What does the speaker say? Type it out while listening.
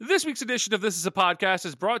This week's edition of This Is a Podcast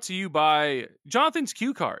is brought to you by Jonathan's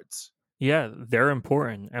Cue Cards. Yeah, they're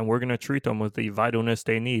important, and we're going to treat them with the vitalness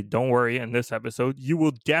they need. Don't worry, in this episode, you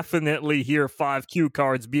will definitely hear 5 cue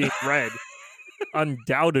cards being read.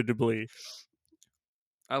 Undoubtedly.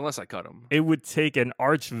 Unless I cut them. It would take an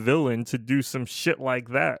arch villain to do some shit like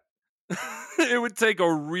that. It would take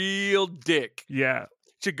a real dick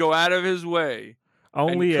to go out of his way.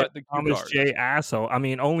 Only a Thomas J. asshole. I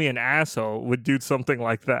mean, only an asshole would do something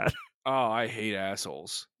like that. Oh, I hate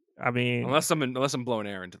assholes. I mean, unless I'm blowing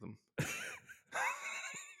air into them.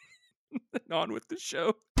 On with the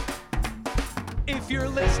show. If you're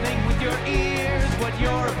listening with your ears, what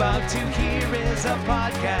you're about to hear is a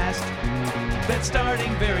podcast that's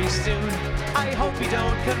starting very soon. I hope you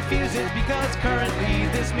don't confuse it, because currently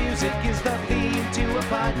this music is the theme to a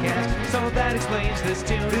podcast. So that explains this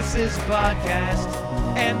tune. This is a podcast,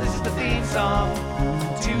 and this is the theme song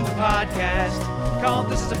to the podcast called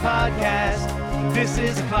This Is a Podcast. This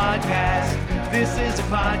is a podcast. This is a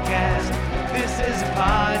podcast. This is a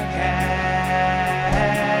podcast.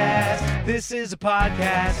 This is a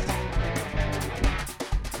podcast.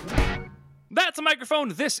 That's a microphone.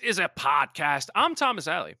 This is a podcast. I'm Thomas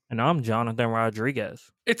Alley. And I'm Jonathan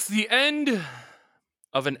Rodriguez. It's the end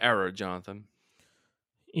of an era, Jonathan.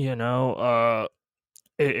 You know,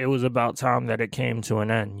 it was about time that it came to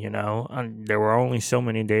an end, you know? And there were only so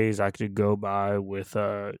many days I could go by with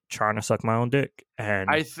trying to suck my own dick. And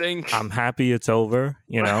I think I'm happy it's over,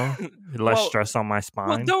 you know? Less stress on my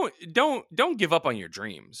spine. Well, don't give up on your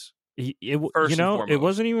dreams. It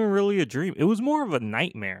wasn't even really a dream. It was more of a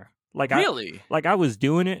nightmare. Like really? I was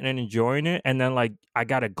doing it and enjoying it, and then like I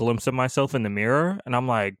got a glimpse of myself in the mirror, and I'm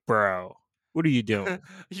like, bro, what are you doing?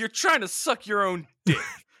 You're trying to suck your own dick.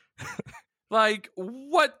 Like,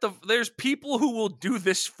 what the? There's people who will do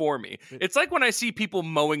this for me. It's like when I see people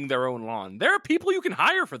mowing their own lawn. There are people you can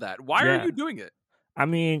hire for that. Why are you doing it? I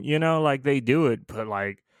mean, you know, like they do it, but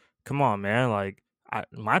like, come on, man. Like,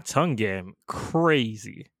 my tongue game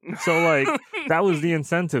crazy. So like, that was the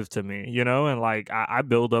incentive to me, you know? And like, I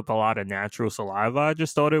build up a lot of natural saliva. I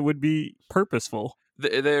just thought it would be purposeful.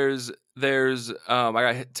 I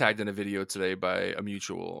got tagged in a video today by a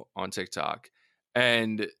mutual on TikTok.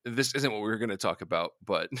 And this isn't what we were going to talk about,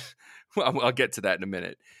 but I'll get to that in a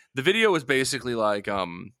minute. The video was basically like,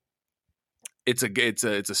 it's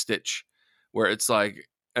a stitch where it's like,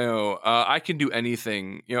 oh, I can do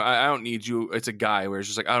anything. You know, I don't need you. It's a guy where it's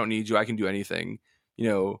just like, I don't need you. I can do anything. You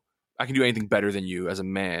know, I can do anything better than you as a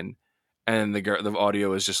man. And the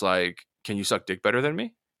audio is just like, can you suck dick better than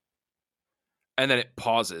me? And then it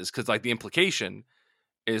pauses because like the implication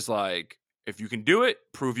is like, if you can do it,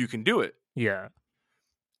 prove you can do it. Yeah.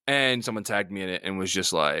 And someone tagged me in it and was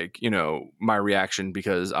just like, you know, my reaction,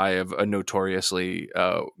 because I have a notoriously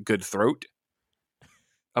good throat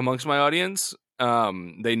amongst my audience.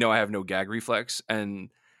 They know I have no gag reflex, and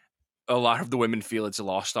a lot of the women feel it's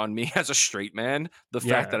lost on me as a straight man, the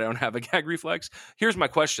fact that I don't have a gag reflex. Here's my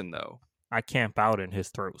question, though. I camp out in his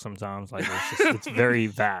throat sometimes. Like it's very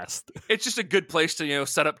vast. It's just a good place to, you know,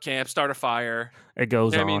 set up camp, start a fire. It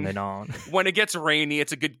goes on and on. When it gets rainy,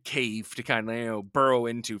 it's a good cave to kind of, you know, burrow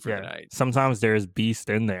into for the night. Sometimes there's beast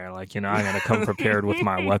in there. Like, you know, I gotta come prepared with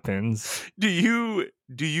my weapons. Do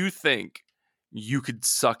you think you could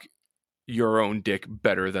suck your own dick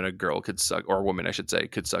better than a girl could suck, or a woman, I should say,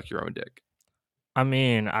 could suck your own dick? I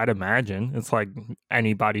mean, I'd imagine it's like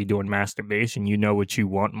anybody doing masturbation. You know what you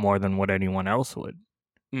want more than what anyone else would.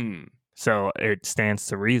 So it stands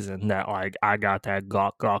to reason that like I got that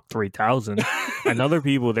Glock 3000, and other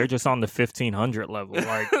people, they're just on the 1500 level.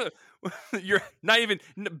 Like you're not even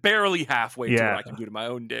barely halfway to what I can do to my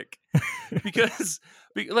own dick, because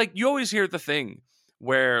like you always hear the thing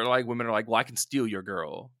where like women are like, well, I can steal your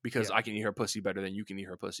girl because I can eat her pussy better than you can eat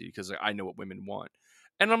her pussy because like, I know what women want.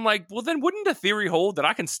 And I'm like, well, then wouldn't the theory hold that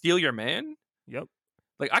I can steal your man? Yep.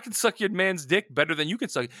 Like I can suck your man's dick better than you can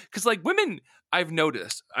suck. Because like women, I've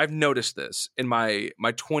noticed this in my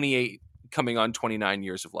 28 coming on 29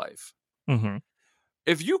 years of life. Mm-hmm.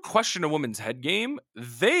 If you question a woman's head game,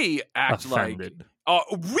 they act offended. Like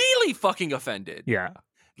really fucking offended. Yeah.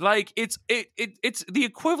 Like it's the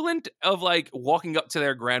equivalent of like walking up to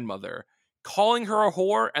their grandmother, calling her a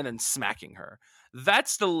whore, and then smacking her.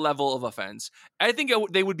 That's the level of offense. I think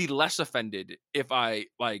they would be less offended if I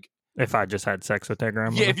just had sex with their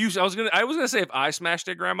grandmother. Yeah, I was gonna say if I smashed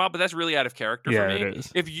their grandma, but that's really out of character for me. It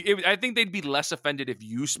is. I think they'd be less offended if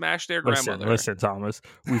you smashed their grandmother. Listen, Thomas,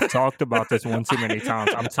 we've talked about this one too many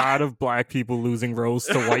times. I'm tired of black people losing roles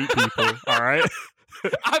to white people. All right,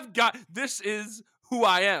 this is who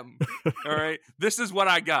I am. All right. This is what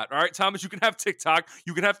I got. All right, Thomas, you can have TikTok,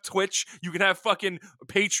 you can have Twitch, you can have fucking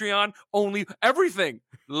Patreon, only everything.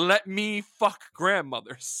 Let me fuck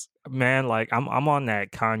grandmothers. Man, like I'm on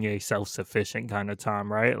that Kanye self-sufficient kind of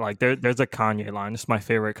time, right? Like there's a Kanye line. It's my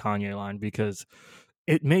favorite Kanye line because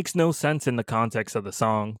it makes no sense in the context of the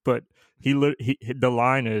song, but the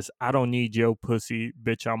line is, "I don't need your pussy,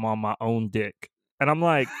 bitch. I'm on my own dick." And I'm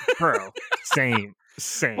like, bro, same.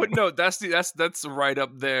 But no, that's right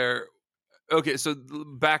up there. Okay, so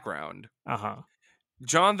background.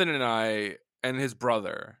 Jonathan and I and his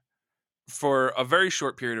brother, for a very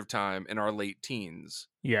short period of time in our late teens,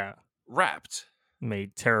 rapped,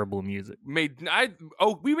 made terrible music.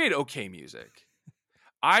 We made okay music.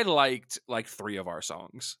 I liked like 3 of our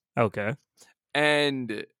songs. Okay.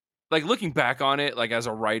 And like looking back on it, like as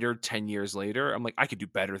a writer 10 years later, I'm like, I could do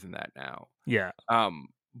better than that now. Yeah.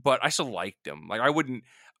 But I still liked them. Like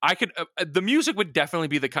the music would definitely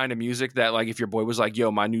be the kind of music that like if your boy was like,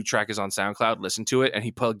 yo, my new track is on SoundCloud, listen to it, and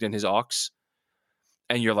he plugged in his aux,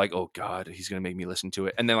 and you're like, oh God, he's gonna make me listen to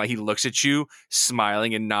it. And then like he looks at you,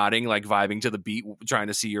 smiling and nodding, like vibing to the beat, trying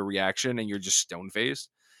to see your reaction, and you're just stone-faced.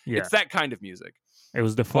 Yeah. It's that kind of music. It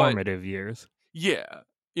was the formative years. Yeah.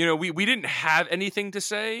 You know, we didn't have anything to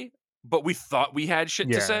say, but we thought we had shit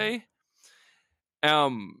to say.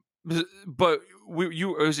 But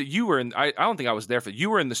you were in, I don't think I was there you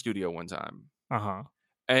were in the studio one time.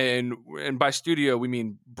 And by studio we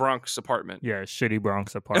mean Bronx apartment. Yeah, shitty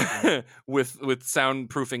Bronx apartment. with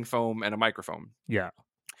soundproofing foam and a microphone. Yeah.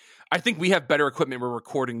 I think we have better equipment we're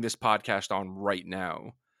recording this podcast on right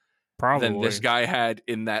now. Probably. Than this guy had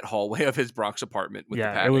in that hallway of his Bronx apartment with the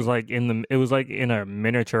padding. It was like in a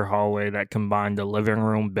miniature hallway that combined the living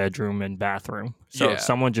room, bedroom, and bathroom. So if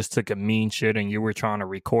someone just took a mean shit and you were trying to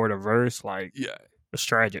record a verse, like it's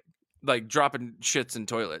tragic. Like dropping shits in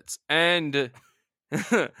toilets. And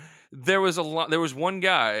there was one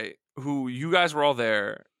guy who you guys were all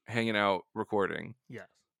there hanging out recording. Yes.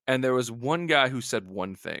 And there was one guy who said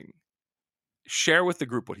one thing. Share with the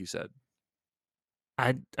group what he said.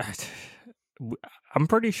 I'm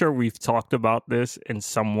pretty sure we've talked about this in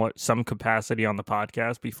some capacity on the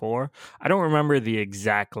podcast before. I don't remember the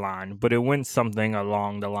exact line, but it went something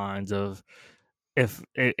along the lines of if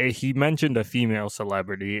he mentioned a female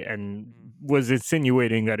celebrity and was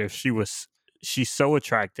insinuating that if she's so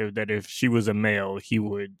attractive that if she was a male, he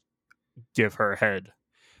would give her head.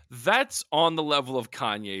 That's on the level of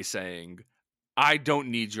Kanye saying, I don't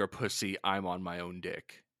need your pussy, I'm on my own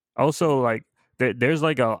dick. Also, like, there's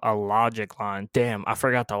like a Logic line. Damn, I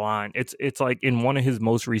forgot the line. It's like in one of his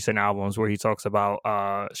most recent albums where he talks about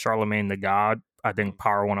Charlemagne the God. I think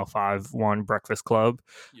Power 105.1 Breakfast Club.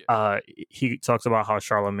 Yeah. He talks about how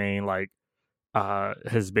Charlemagne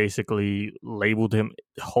has basically labeled him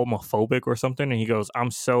homophobic or something, and he goes, "I'm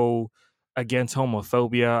so against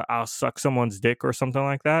homophobia, I'll suck someone's dick," or something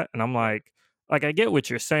like that. And I'm like I get what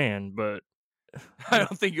you're saying, but I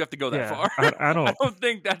don't think you have to go that far. I don't. I don't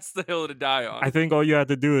think that's the hill to die on. I think all you have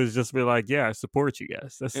to do is just be like, "Yeah, I support you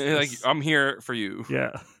guys. That's I'm here for you."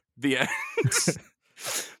 Yeah. The end.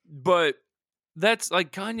 But that's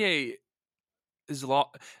like Kanye is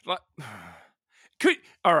all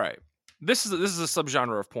right. This is a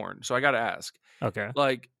subgenre of porn, so I got to ask. Okay.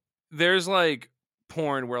 Like, there's like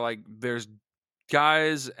porn where like there's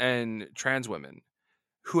guys and trans women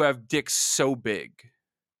who have dicks so big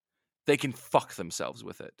they can fuck themselves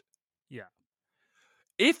with it. Yeah.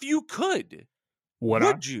 If you could,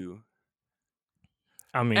 would you?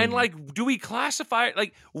 I mean, and like, do we classify it?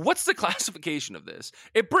 Like, what's the classification of this?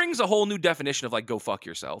 It brings a whole new definition of like, go fuck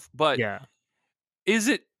yourself. But is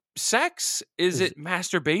it sex? Is it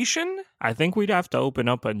masturbation? I think we'd have to open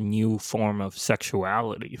up a new form of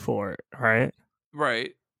sexuality for it, right?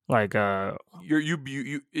 Right. Like,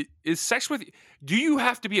 is sex with? Do you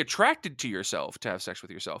have to be attracted to yourself to have sex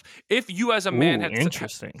with yourself? If you as a man had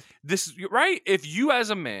interesting. This right? If you as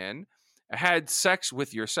a man had sex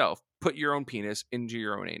with yourself, put your own penis into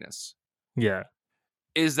your own anus. Yeah.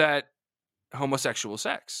 Is that homosexual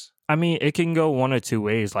sex? I mean, it can go one of two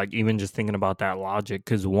ways, like even just thinking about that logic,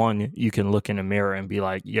 because one, you can look in a mirror and be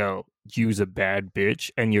like, yo, you's a bad bitch,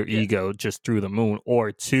 and your ego just through the moon.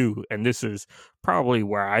 Or two, and this is probably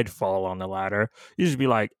where I'd fall on the ladder, you just be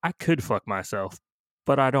like, I could fuck myself,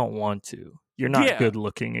 but I don't want to. You're not good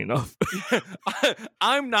looking enough.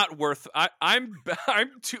 I'm not worth. I'm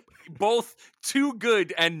too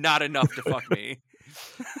good and not enough to fuck me.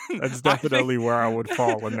 That's definitely where I would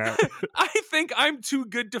fall in that. I think I'm too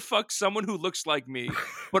good to fuck someone who looks like me,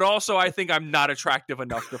 but also I think I'm not attractive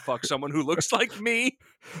enough to fuck someone who looks like me.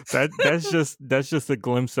 That's just a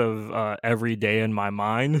glimpse of every day in my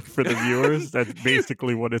mind for the viewers. That's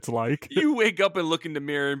basically what it's like. You wake up and look in the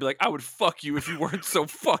mirror and be like, I would fuck you if you weren't so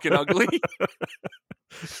fucking ugly.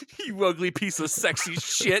 You ugly piece of sexy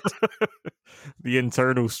shit. The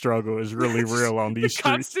internal struggle is really real on these streets.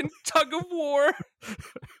 Constant tug of war.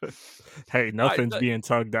 Hey, nothing's being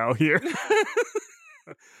tugged out here.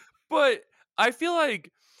 But I feel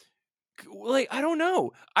like I don't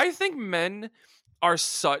know. I think men are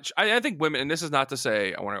such. I think women, and this is not to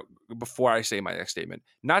say before I say my next statement,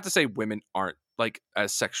 not to say women aren't like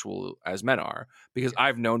as sexual as men are, because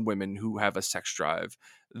I've known women who have a sex drive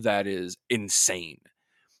that is insane.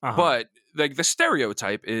 But like the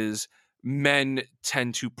stereotype is men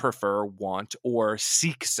tend to prefer, want, or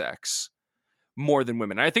seek sex more than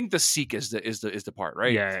women. I think the seek is the part,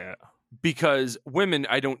 right? Yeah. Because women,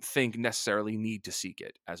 I don't think necessarily need to seek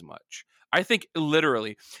it as much. I think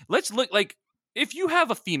literally, let's look like if you have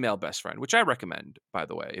a female best friend, which I recommend, by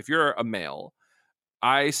the way, if you're a male,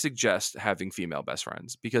 I suggest having female best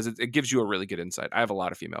friends because it gives you a really good insight. I have a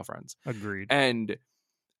lot of female friends. Agreed. And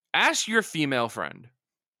ask your female friend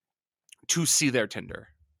to see their Tinder.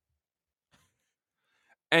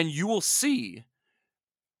 And you will see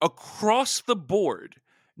across the board,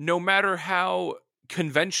 no matter how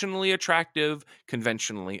conventionally attractive,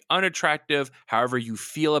 conventionally unattractive, however you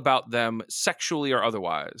feel about them sexually or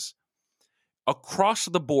otherwise, across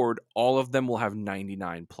the board, all of them will have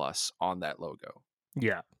 99 plus on that logo.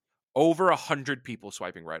 Yeah. Over 100 people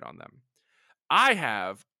swiping right on them. I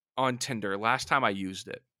have on Tinder, last time I used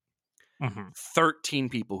it, 13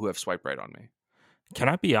 people who have swiped right on me. Can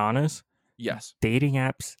I be honest? Yes. Dating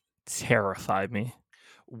apps terrify me.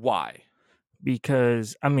 Why?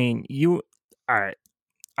 Because, I mean, all right,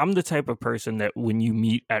 I'm the type of person that when you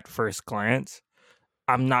meet at first glance,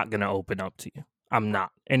 I'm not going to open up to you. I'm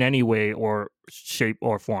not in any way or shape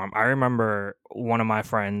or form. I remember one of my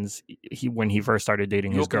friends, when he first started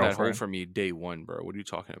dating his girlfriend. That hole for me day one, bro. What are you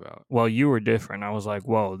talking about? Well, you were different. I was like,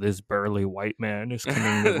 whoa, this burly white man is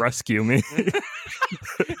coming to rescue me.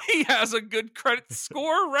 He has a good credit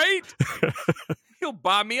score, right? He'll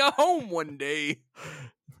buy me a home one day.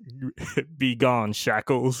 Be gone,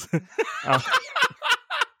 shackles.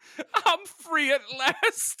 I'm free at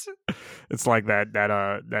last. It's like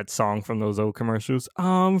that song from those old commercials.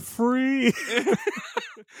 I'm free.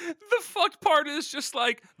 The fucked part is just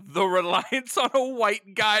like the reliance on a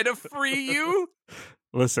white guy to free you.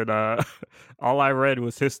 Listen, all I read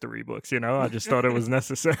was history books, I just thought it was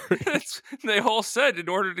necessary. They all said in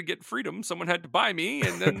order to get freedom, someone had to buy me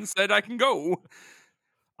and then said I can go.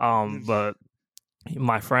 But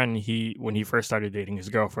my friend, when he first started dating his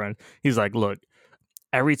girlfriend, he's like, look,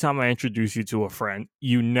 every time I introduce you to a friend,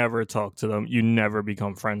 you never talk to them. You never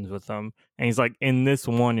become friends with them. And he's like, in this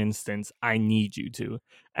one instance, I need you to.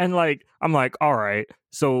 And like, I'm like, all right.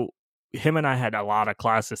 So him and I had a lot of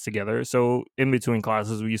classes together. So in between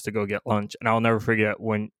classes, we used to go get lunch. And I'll never forget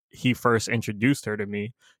when he first introduced her to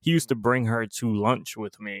me, he used to bring her to lunch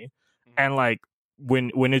with me. And like,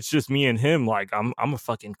 when it's just me and him, like I'm a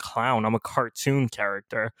fucking clown. I'm a cartoon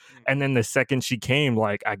character. And then the second she came,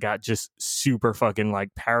 like I got just super fucking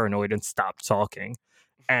like paranoid and stopped talking.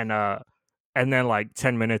 And then like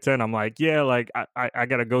 10 minutes in, I'm like, yeah, like I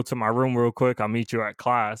gotta go to my room real quick. I'll meet you at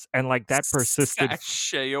class. And like that persisted.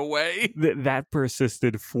 Sashay away. That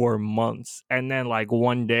persisted for months. And then like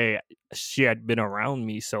one day she had been around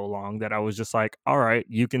me so long that I was just like, all right,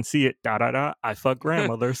 you can see it. I fuck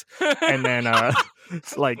grandmothers. And then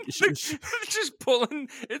like just pulling.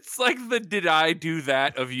 It's like the did I do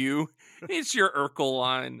that of you. It's your Urkel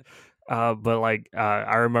line. But like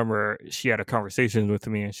I remember she had a conversation with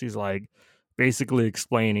me and she's like basically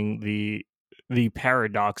explaining the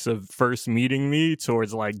paradox of first meeting me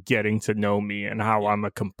towards like getting to know me and how I'm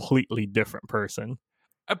a completely different person.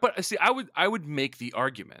 But see, I would make the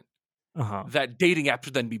argument that dating apps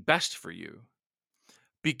would then be best for you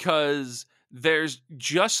because there's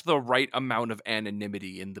just the right amount of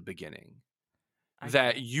anonymity in the beginning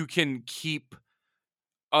that you can keep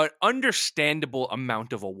an understandable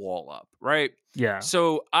amount of a wall up, right? Yeah.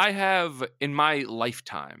 So I have in my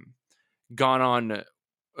lifetime gone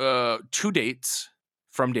on 2 dates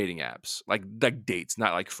from dating apps, like dates,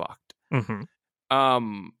 not like fucked.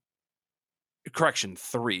 Correction,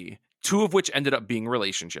 3, 2 of which ended up being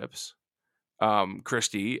relationships.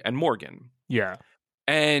 Christy and Morgan. Yeah.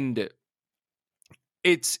 And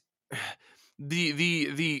it's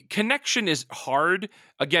the connection is hard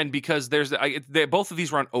again because both of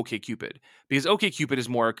these run OkCupid, because OkCupid is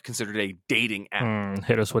more considered a dating app.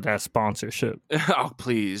 Hit us with that sponsorship. Oh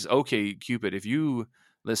please, OkCupid, if you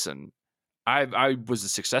listen, I was a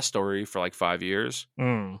success story for like 5 years.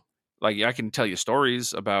 Like I can tell you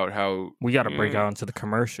stories about how we got to break out into the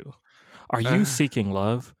commercial. Are you seeking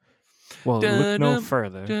love? Well, look no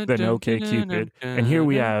further than OkCupid. And here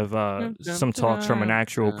we have some talks from an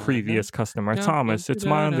actual previous customer. Thomas, it's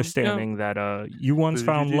my understanding that you once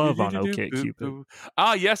found love on OkCupid.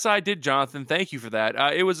 Yes, I did, Jonathan. Thank you for that.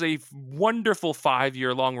 It was a wonderful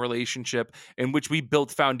 5-year-long relationship in which we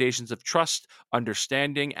built foundations of trust,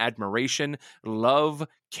 understanding, admiration, love,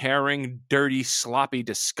 caring, dirty, sloppy,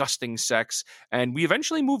 disgusting sex, and we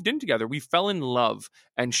eventually moved in together. We fell in love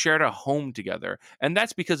and shared a home together, and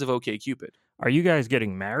that's because of OkCupid. Are you guys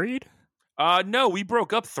getting married? No, we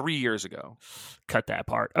broke up 3 years ago. Cut that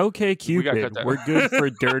part. OkCupid, we're good for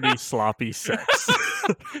dirty, sloppy sex.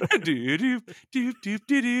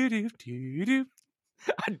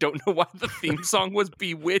 I don't know why the theme song was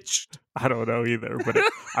Bewitched. I don't know either, but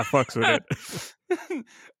I fucks with it.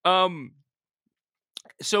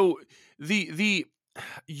 So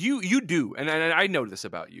you do, and I know this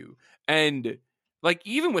about you, and like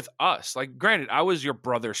even with us, like granted, I was your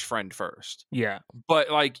brother's friend first, yeah,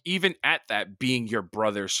 but like even at that, being your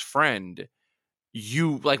brother's friend,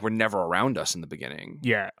 you like were never around us in the beginning,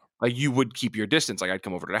 yeah. Like you would keep your distance. Like I'd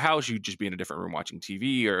come over to the house, you'd just be in a different room watching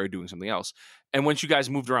TV or doing something else. And once you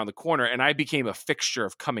guys moved around the corner, and I became a fixture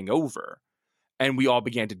of coming over, and we all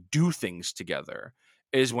began to do things together,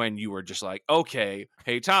 is when you were just like, okay,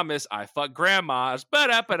 hey, Thomas, I fuck grandmas.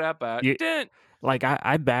 Like,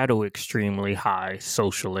 I battle extremely high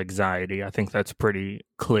social anxiety. I think that's pretty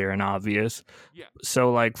clear and obvious. Yeah.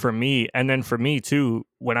 So, like, for me, and then for me, too,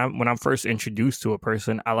 when I'm first introduced to a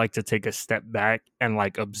person, I like to take a step back and,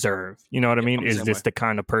 like, observe. You know what I mean? Is this the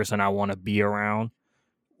kind of person I want to be around?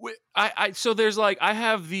 So there's, like, I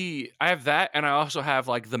have that, and I also have,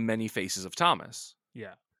 like, the many faces of Thomas.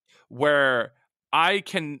 Yeah. Where I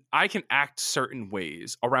can act certain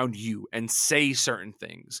ways around you and say certain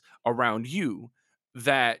things around you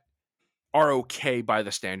that are okay by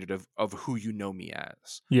the standard of who you know me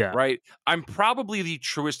as. Yeah. Right? I'm probably the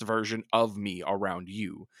truest version of me around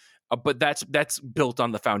you. But that's built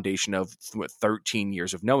on the foundation of 13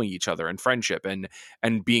 years of knowing each other and friendship and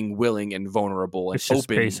being willing and vulnerable and it's just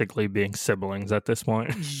open. Basically being siblings at this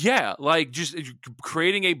point. Yeah, like just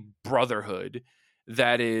creating a brotherhood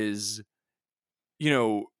that is, you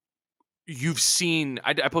know, you've seen.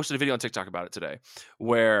 I posted a video on TikTok about it today,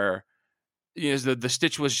 where the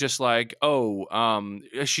stitch was just like,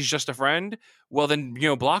 she's just a friend. Well, then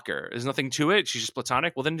block her. There's nothing to it. She's just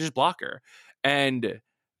platonic. Well, then just block her. And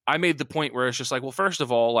I made the point where it's just like, well, first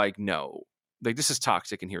of all, like, no, like this is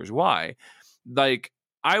toxic, and here's why. Like,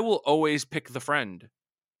 I will always pick the friend,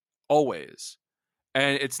 always.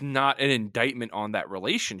 And it's not an indictment on that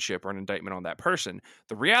relationship or an indictment on that person.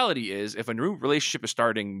 The reality is, if a new relationship is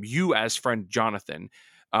starting, you as friend Jonathan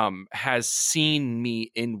has seen me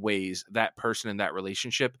in ways that person in that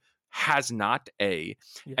relationship has not, A.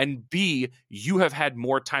 Yeah. And B, you have had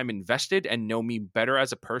more time invested and know me better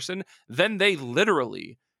as a person than they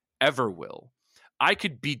literally ever will. I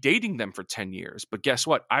could be dating them for 10 years, but guess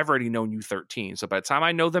what? I've already known you 13. So by the time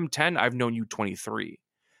I know them 10, I've known you 23.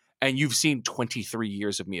 And you've seen 23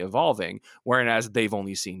 years of me evolving, whereas they've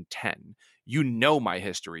only seen 10. You know my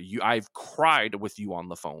history. I've cried with you on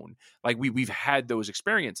the phone. Like we've had those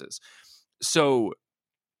experiences. So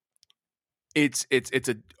it's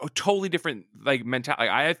a totally different like mentality.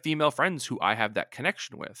 Like, I have female friends who I have that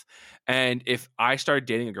connection with. And if I start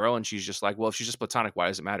dating a girl and she's just like, well, if she's just platonic, why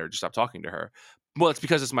does it matter? Just stop talking to her. Well, it's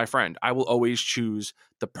because it's my friend. I will always choose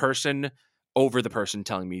the person over the person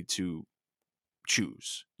telling me to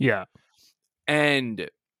choose. Yeah. And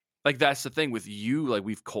like that's the thing with you, like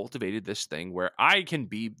we've cultivated this thing where I can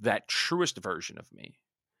be that truest version of me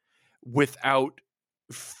without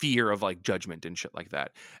fear of like judgment and shit like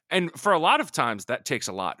that. And for a lot of times that takes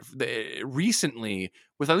a lot. Recently,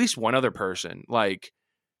 with at least one other person, like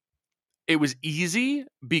it was easy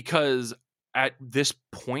because at this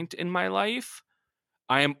point in my life,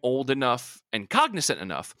 I am old enough and cognizant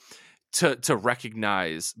enough to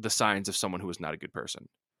recognize the signs of someone who is not a good person.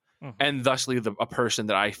 Mm-hmm. And thusly a person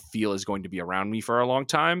that I feel is going to be around me for a long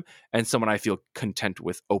time, and someone I feel content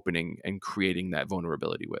with opening and creating that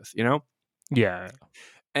vulnerability with, you know? Yeah.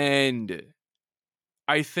 And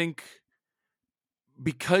I think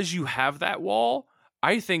because you have that wall,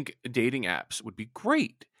 I think dating apps would be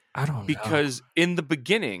great. I don't know. Because in the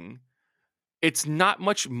beginning, it's not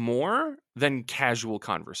much more than casual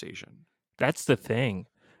conversation. That's the thing.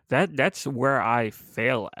 That's where I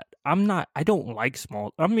fail at. I don't like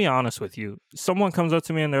small. I'm gonna be honest with you. Someone comes up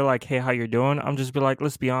to me and they're like, "Hey, how you doing?" I'm just be like,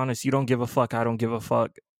 "Let's be honest. You don't give a fuck. I don't give a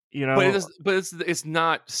fuck." You know. But it's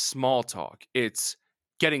not small talk. It's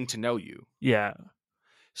getting to know you. Yeah.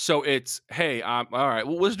 So it's, hey, all right.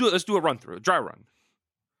 Well, let's do a run through, a dry run.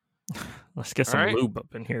 Let's get some lube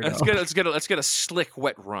up in here. Let's get a slick,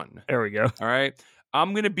 wet run. There we go. All right.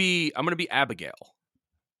 I'm gonna be Abigail.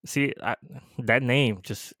 See, that name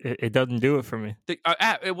just it doesn't do it for me.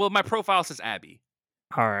 Well, my profile says Abby.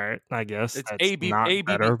 All right, I guess it's that's not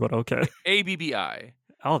better, but okay. ABBI.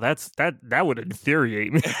 Oh, that would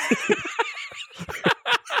infuriate me.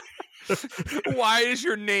 Why is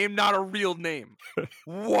your name not a real name?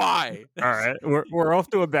 Why? All right, we're off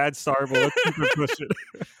to a bad start, but let's keep it pushing.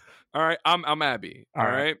 All right, I'm Abby. All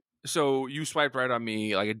right. So you swiped right on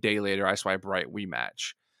me. Like a day later, I swipe right. We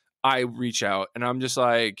match. I reach out and I'm just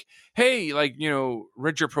like, hey, like,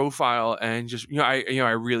 read your profile and just,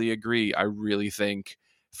 I really agree. I really think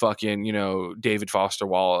fucking, David Foster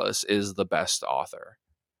Wallace is the best author.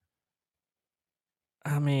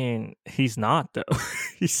 I mean, he's not though.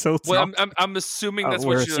 He's so tough. Well, I'm assuming that's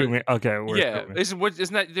what you're assuming. Okay, assuming.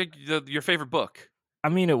 Isn't that your favorite book? I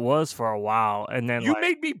mean, it was for a while, and then you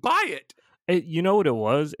made me buy it. You know what it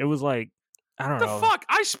was? It was like, I don't know. The fuck!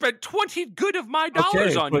 I spent $20 good of my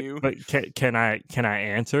dollars on you. But can I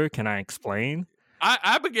answer? Can I explain?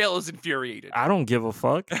 Abigail is infuriated. I don't give a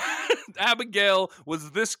fuck. Abigail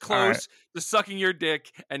was this close to sucking your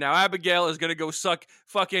dick, and now Abigail is gonna go suck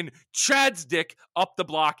fucking Chad's dick up the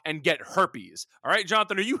block and get herpes. All right,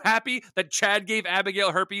 Jonathan, are you happy that Chad gave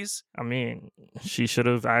Abigail herpes? I mean, she should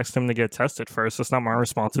have asked him to get tested first. It's not my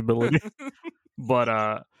responsibility. But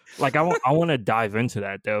like I want to dive into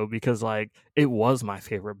that though, because like it was my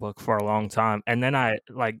favorite book for a long time, and then I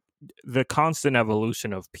like the constant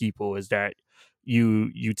evolution of people is that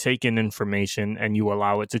you take in information and you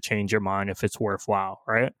allow it to change your mind if it's worthwhile,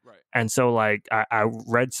 right? And so like I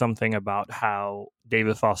read something about how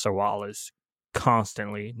David Foster Wallace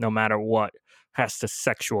constantly, no matter what, has to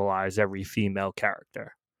sexualize every female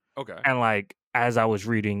character. Okay. And like as I was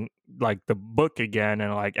reading like the book again,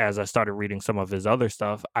 and like as I started reading some of his other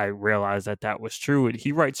stuff, I realized that was true.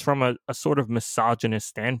 He writes from a sort of misogynist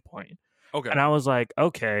standpoint. Okay. And I was like,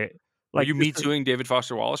 okay. Like, are you Me Tooing David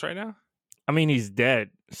Foster Wallace right now? I mean, he's dead,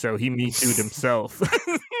 so he Me Too'd himself.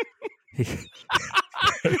 He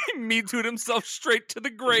Me Too'd himself straight to the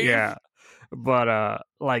grave. Yeah. But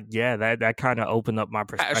like, yeah, that kind of opened up my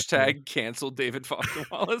perspective. # cancel David Foster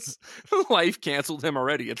Wallace. Life canceled him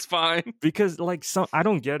already. It's fine. Because like I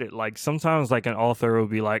don't get it. Like sometimes like an author will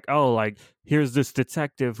be like, oh, like here's this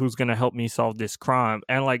detective who's gonna help me solve this crime,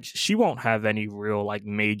 and like she won't have any real like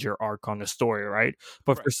major arc on the story, right?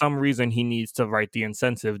 But for some reason he needs to write the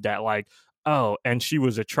incentive that like, oh, and she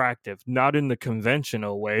was attractive, not in the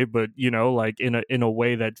conventional way, but like in a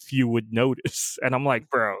way that few would notice. And I'm like,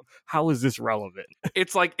 bro, how is this relevant?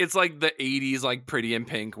 It's like the 80s, like Pretty in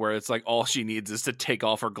Pink, where it's like all she needs is to take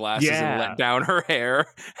off her glasses and let down her hair,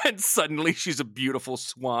 and suddenly she's a beautiful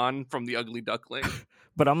swan from The Ugly Duckling.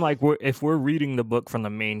 But I'm like, if we're reading the book from the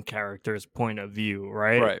main character's point of view,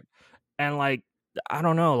 right? And like, I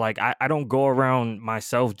don't know, like I don't go around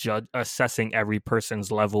myself assessing every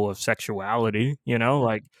person's level of sexuality,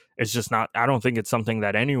 like it's just not, I don't think it's something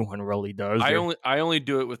that anyone really does. I only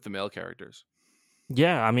do it with the male characters.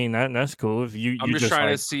 Yeah, I mean that's cool. If I'm just trying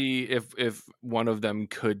to see if one of them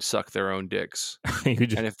could suck their own dicks, and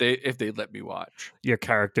if they let me watch. Your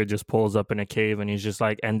character just pulls up in a cave and he's just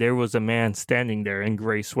like, and there was a man standing there in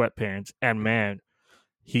gray sweatpants, and man,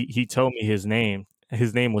 he told me his name.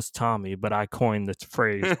 His name was Tommy, but I coined the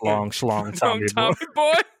phrase "long schlong Tommy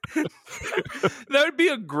boy." That would be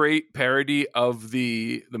a great parody of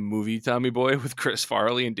the movie Tommy Boy with Chris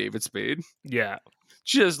Farley and David Spade. Yeah,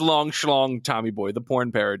 just long schlong Tommy Boy, the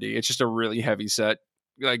porn parody. It's just a really heavy set,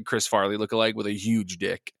 like Chris Farley lookalike with a huge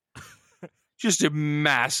dick. Just a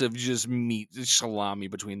massive, just meat salami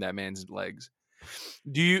between that man's legs.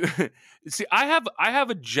 Do you see? I have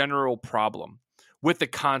a general problem with the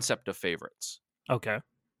concept of favorites. Okay.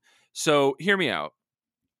 So hear me out.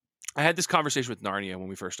 I had this conversation with Narnia when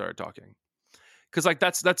we first started talking. Because like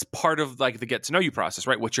that's part of like the get to know you process,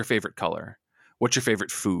 right? What's your favorite color? What's your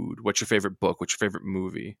favorite food? What's your favorite book? What's your favorite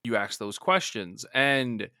movie? You ask those questions.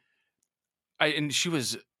 And she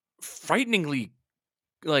was frighteningly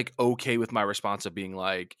like okay with my response of being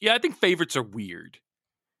like, yeah, I think favorites are weird.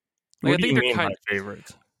 Like, what do you mean by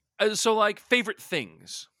favorites? So like favorite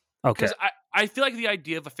things. Okay. Because I feel like the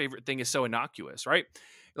idea of a favorite thing is so innocuous, right?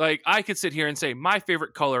 Like I could sit here and say my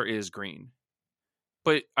favorite color is green.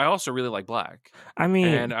 but I also really like black. I mean,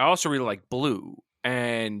 and I also really like blue,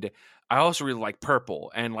 and I also really like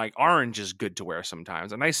purple, and like orange is good to wear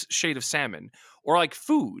sometimes. A nice shade of salmon, or like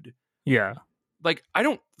food. yeah. Like I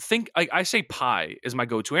don't think I say pie is my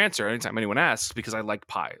go-to answer anytime anyone asks, because I like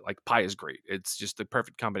pie. Like pie is great. It's just the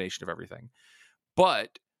perfect combination of everything.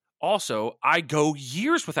 But also, I go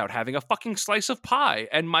years without having a fucking slice of pie,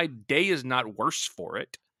 and my day is not worse for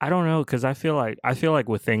it. I don't know, because I feel like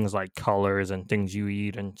with things like colors and things you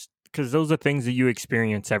eat, and because those are things that you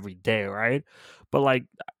experience every day, right? But like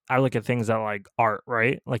I look at things that like art,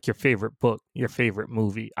 right? Like your favorite book, your favorite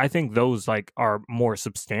movie. I think those like are more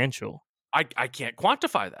substantial. I can't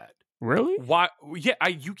quantify that. Really? Why? Yeah,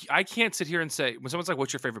 I can't sit here and say, when someone's like,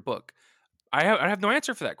 "What's your favorite book?" I have no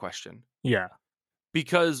answer for that question. Yeah.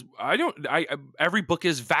 Because every book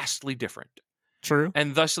is vastly different. True.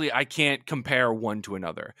 And thusly I can't compare one to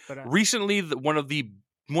another. But Recently, one of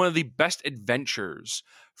the best adventures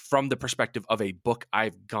from the perspective of a book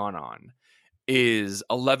I've gone on is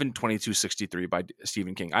 11/22/63 by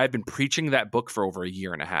Stephen King. I have been preaching that book for over a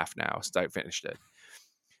year and a half now since I finished it,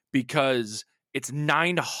 because it's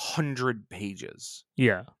 900 pages.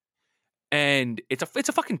 Yeah. And it's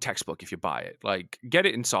a fucking textbook if you buy it. Like, get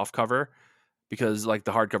it in soft cover, because like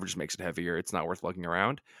the hardcover just makes it heavier. It's not worth lugging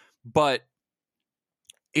around. But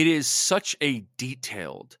it is such a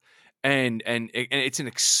detailed and it's an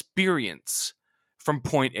experience from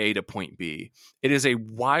point A to point B. It is a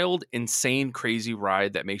wild, insane, crazy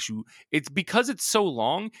ride that makes you, it's because it's so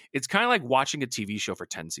long, it's kind of like watching a TV show for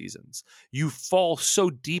 10 seasons. You fall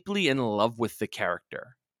so deeply in love with the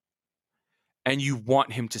character and you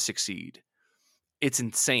want him to succeed. It's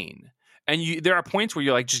insane. And there are points where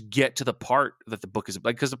you're like, just get to the part that the book is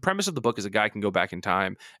like, because the premise of the book is a guy can go back in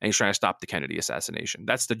time and he's trying to stop the Kennedy assassination.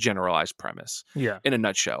 That's the generalized premise, in a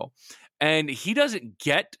nutshell. And he doesn't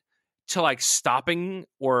get to like stopping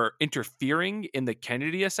or interfering in the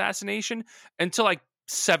Kennedy assassination until like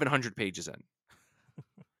 700 pages in.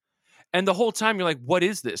 And the whole time you're like, what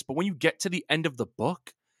is this? But when you get to the end of the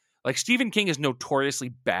book, like, Stephen King is notoriously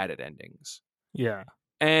bad at endings. Yeah.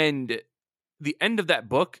 And the end of that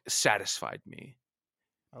book satisfied me.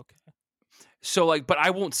 Okay. So like, but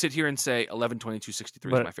I won't sit here and say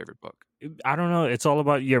 11/22/63 is my favorite book. I don't know. It's all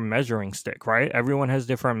about your measuring stick, right? Everyone has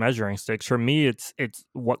different measuring sticks. For me, it's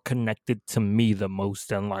what connected to me the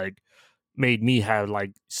most and like made me have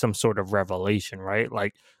like some sort of revelation, right?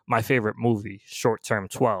 Like my favorite movie, Short Term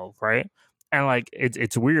 12, right? And like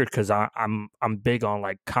it's weird because I'm big on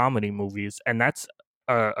like comedy movies, and that's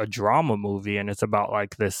a drama movie, and it's about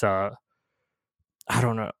like this I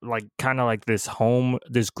don't know, like kind of like this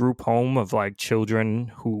group home of like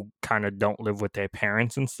children who kind of don't live with their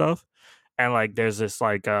parents and stuff. And like there's this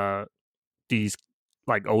like these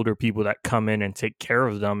like older people that come in and take care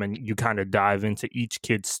of them, and you kind of dive into each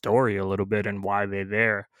kid's story a little bit and why they're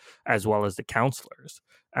there, as well as the counselors.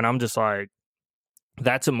 And I'm just like,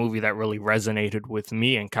 that's a movie that really resonated with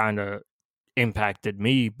me and kind of impacted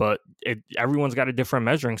me. But everyone's got a different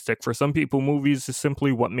measuring stick. For some people, movies is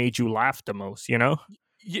simply what made you laugh the most, you know?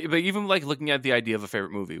 Yeah, but even like looking at the idea of a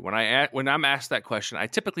favorite movie, when I'm asked that question, I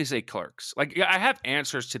typically say Clerks. Like, I have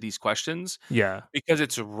answers to these questions, because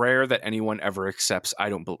it's rare that anyone ever accepts I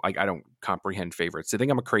don't comprehend favorites. They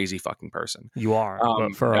think I'm a crazy fucking person. You are,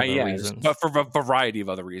 but for other reasons. But for a variety of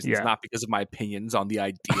other reasons, not because of my opinions on the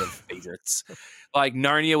idea of favorites. Like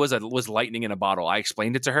Narnia was lightning in a bottle. I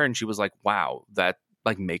explained it to her, and she was like, "Wow, that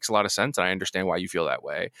like makes a lot of sense, and I understand why you feel that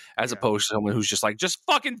way." As opposed to someone who's just like, "Just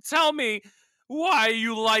fucking tell me why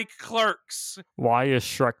you like Clerks." Why is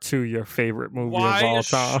Shrek 2 your favorite movie of all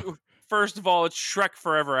time? First of all, it's Shrek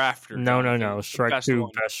Forever After. No. Shrek 2,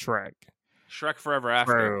 best Shrek. Shrek Forever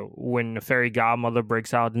After. Bro, when the fairy godmother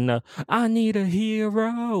breaks out in the "I need a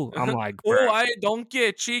hero," I'm like, bro. "Oh, I don't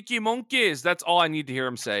get cheeky monkeys." That's all I need to hear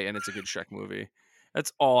him say, and it's a good Shrek movie.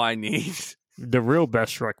 That's all I need. The real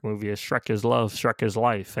best Shrek movie is Shrek is Love, Shrek is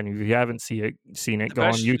Life. And if you haven't seen it, go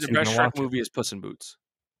on YouTube. The best and Shrek watch movie is Puss in Boots.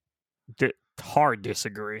 Hard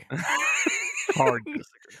disagree. Hard disagree.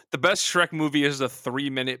 The best Shrek movie is the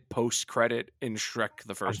 3-minute post-credit in Shrek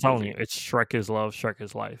the first I'm telling movie. you, it's Shrek is Love, Shrek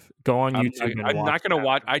is Life. Go on YouTube and watch. I'm not going to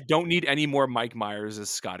watch. I don't need any more Mike Myers as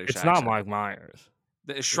Scottish accent. It's not Mike Myers.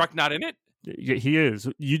 Is Shrek not in it? He is.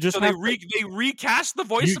 You just they recast the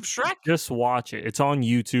voice of Shrek? Just watch it. It's on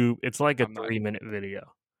YouTube. It's like a 3-minute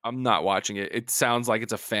video. I'm not watching it. It sounds like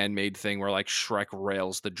it's a fan-made thing where like Shrek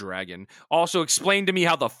rails the dragon. Also, explain to me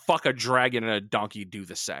how the fuck a dragon and a donkey do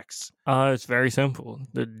the sex. It's very simple.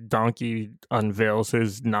 The donkey unveils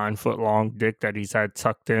his 9-foot-long dick that he's had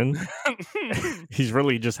tucked in. He's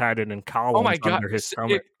really just had it in columns under his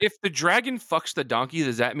stomach. If the dragon fucks the donkey,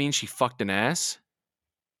 does that mean she fucked an ass?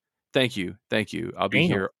 Thank you. I'll be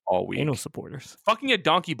here all week. Anal supporters. Fucking a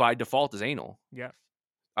donkey by default is anal. Yeah.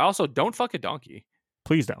 I also don't fuck a donkey.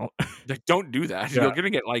 Please don't. Don't do that. Yeah. You're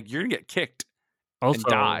gonna get kicked and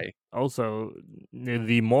die. Also,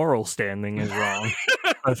 the moral standing is wrong.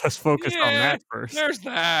 Let's focus on that first. There's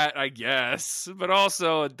that, I guess. But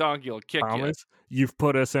also, a donkey will kick you. You've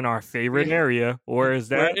put us in our favorite area. Where is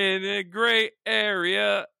that? We're in a great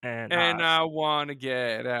area, and I want to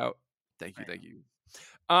get out. Thank you.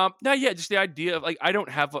 Now, yeah, just the idea of, like, I don't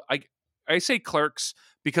have, I say Clerks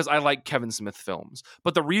because I like Kevin Smith films.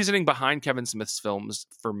 But the reasoning behind Kevin Smith's films,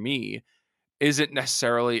 for me, isn't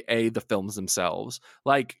necessarily the films themselves.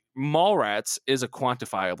 Like, Mallrats is a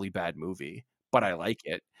quantifiably bad movie, but I like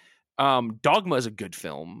it. Dogma is a good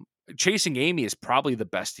film. Chasing Amy is probably the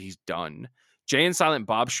best he's done. Jay and Silent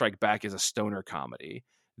Bob Strike Back is a stoner comedy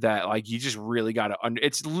that, like, you just really got to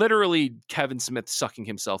it's literally Kevin Smith sucking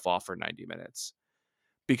himself off for 90 minutes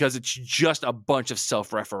because it's just a bunch of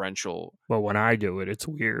self-referential. But when I do it, it's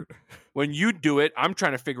weird. When you do it, I'm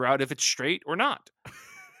trying to figure out if it's straight or not.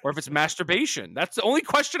 Or if it's masturbation. That's the only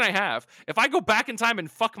question I have. If I go back in time and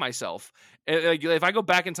fuck myself, if I go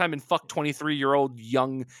back in time and fuck 23-year-old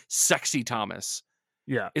young sexy Thomas,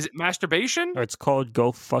 yeah, is it masturbation? It's called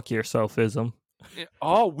go fuck yourselfism.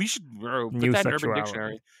 Oh, we should put that in Urban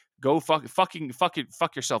Dictionary. Go fuck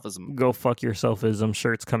yourselfism. Go fuck yourselfism.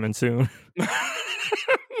 Shirts coming soon.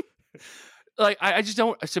 Like, I just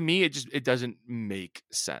don't. To me, it doesn't make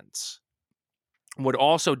sense. What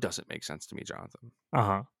also doesn't make sense to me, Jonathan,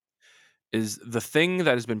 is the thing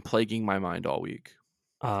that has been plaguing my mind all week.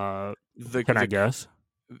 Can I guess?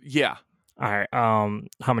 Yeah. All right.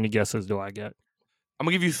 How many guesses do I get? I'm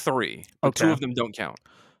gonna give you 3. But okay. 2 of them don't count.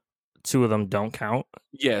 2 of them don't count?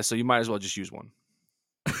 Yeah, so you might as well just use one.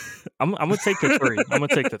 I'm gonna take the 3. I'm gonna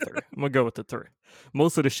take the 3. I'm gonna go with the 3.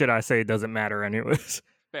 Most of the shit I say doesn't matter anyways.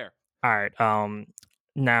 Fair. All right.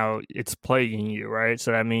 Now it's plaguing you, right?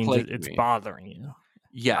 So that means it's bothering you.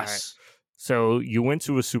 Yes. Right. So you went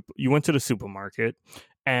to the supermarket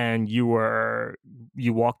and you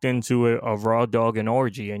walked into a raw dog and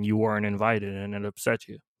orgy and you weren't invited and it upset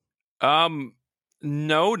you.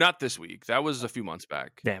 No, not this week. That was a few months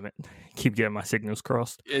back. Damn it. Keep getting my signals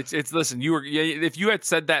crossed. It's listen, if you had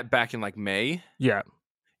said that back in like May. Yeah,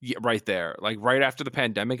 right there. Like right after the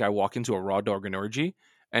pandemic, I walk into a raw dog and orgy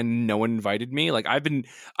and no one invited me. Like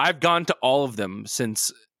I've gone to all of them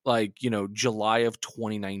since July of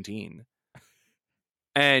 2019.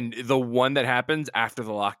 And the one that happens after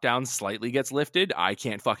the lockdown slightly gets lifted, I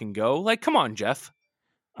can't fucking go. Like, come on, Jeff.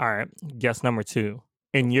 All right. Guess number 2.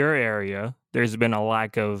 In your area, there's been a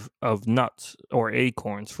lack of nuts or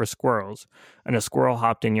acorns for squirrels, and a squirrel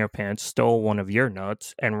hopped in your pants, stole one of your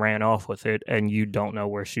nuts, and ran off with it, and you don't know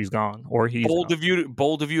where she's gone or he's bold of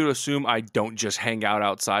you to assume I don't just hang out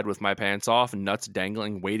outside with my pants off and nuts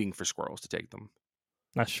dangling, waiting for squirrels to take them.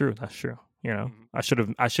 That's true. You know,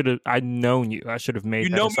 I'd known you. I should have made.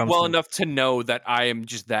 You know me well enough to know that I am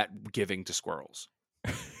just that giving to squirrels.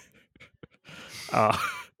 I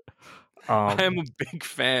am a big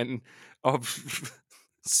fan of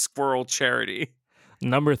squirrel charity.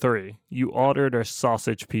 Number 3, you ordered a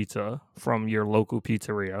sausage pizza from your local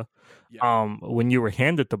pizzeria. Yeah. When you were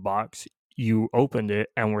handed the box, you opened it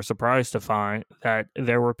and were surprised to find that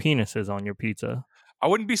there were penises on your pizza. I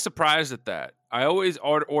wouldn't be surprised at that. I always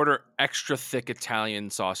order extra thick Italian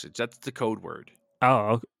sausage. That's the code word.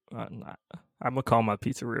 Oh, I'm going to call my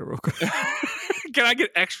pizzeria real quick. Can I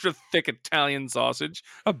get extra thick Italian sausage?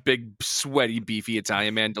 A big, sweaty, beefy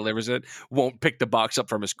Italian man delivers it. Won't pick the box up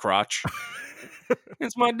from his crotch.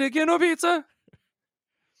 It's my dick in a pizza.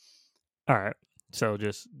 All right. So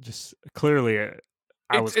just clearly,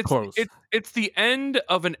 I was close. It's the end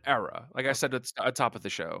of an era. Like I said at the top of the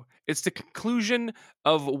show, it's the conclusion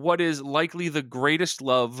of what is likely the greatest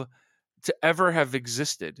love to ever have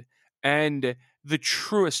existed, and the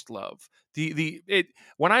truest love.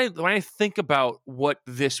 When I think about what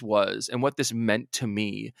this was and what this meant to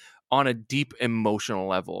me on a deep emotional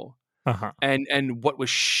level, and what was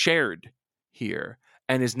shared here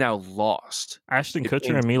and is now lost. Ashton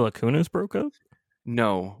Kutcher and Mila Kunis broke up?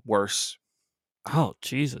 No, worse. Oh,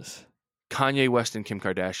 Jesus. Kanye West and Kim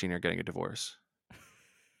Kardashian are getting a divorce.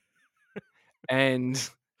 And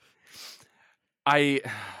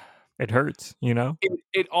it hurts, you know?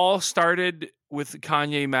 It all started with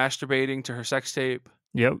Kanye masturbating to her sex tape.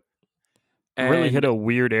 Yep. And really hit a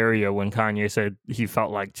weird area when Kanye said he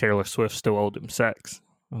felt like Taylor Swift still owed him sex.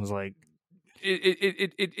 I was like,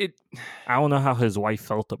 I don't know how his wife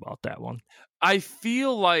felt about that one. I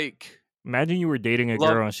feel like, imagine you were dating a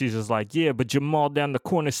girl and she's just like, yeah, but Jamal down the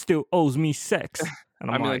corner still owes me sex.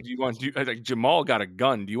 And I mean, like, like Jamal got a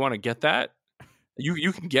gun. Do you want to get that?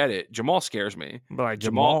 You can get it. Jamal scares me. But like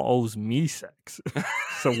Jamal owes me sex.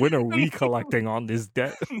 So when are we collecting on this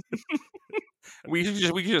debt? we can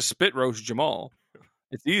just spit roast Jamal.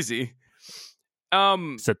 It's easy.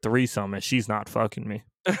 It's a threesome and she's not fucking me.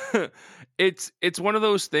 It's one of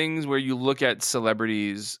those things where you look at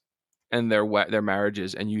celebrities and their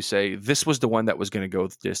marriages and you say, this was the one that was going to go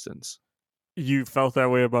the distance. You felt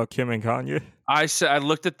that way about Kim and Kanye? I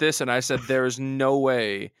looked at this and I said, there is no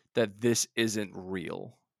way that this isn't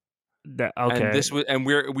real. Okay. And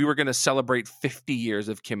we were going to celebrate 50 years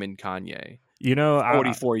of Kim and Kanye.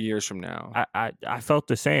 44 years from now. I felt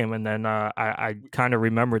the same, and then I kind of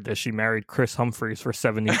remembered that she married Chris Humphries for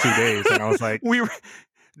 72 days, and I was like,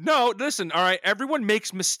 no, listen, all right, everyone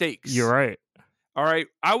makes mistakes. You're right. All right,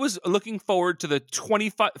 I was looking forward to the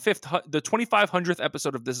 2500th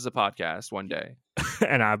episode of This Is a Podcast one day.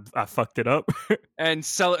 And I fucked it up. And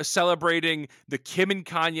celebrating the Kim and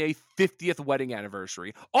Kanye 50th wedding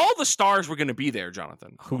anniversary. All the stars were going to be there,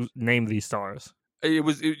 Jonathan. Who named these stars? It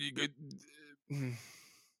was...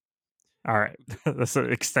 All right, that's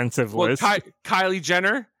an extensive list. Kylie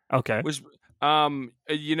Jenner. Okay. Was then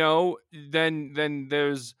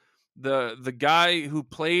there's the guy who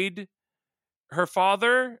played her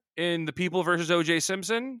father in The People versus O.J.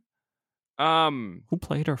 Simpson. Who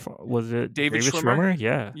played her father? Was it David Schwimmer?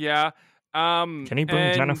 Yeah. Yeah. Can he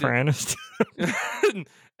bring Jennifer Aniston?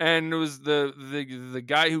 And it was the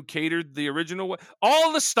guy who catered the original.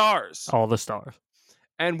 All the stars.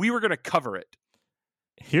 And we were gonna cover it.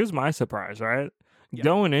 Here's my surprise, right? Yeah.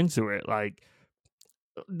 Going into it, like,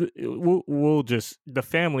 we'll just, the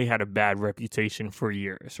family had a bad reputation for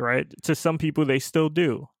years, right? To some people, they still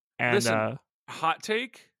do. And listen, hot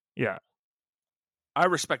take. Yeah, I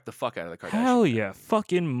respect the fuck out of the Kardashians. Hell yeah,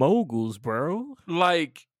 fucking moguls, bro.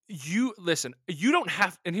 Like, you don't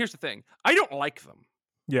have. And here's the thing: I don't like them.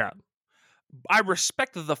 Yeah, I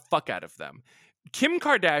respect the fuck out of them. Kim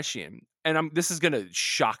Kardashian, and this is gonna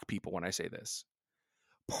shock people when I say this.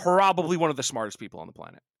 Probably one of the smartest people on the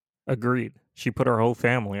planet. Agreed. She put her whole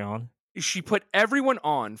family on. She put everyone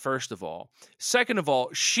on, first of all. Second of all,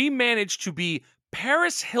 she managed to be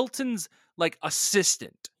Paris Hilton's, like,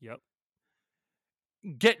 assistant. Yep.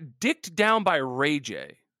 Get dicked down by Ray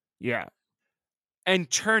J. Yeah. And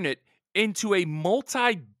turn it into a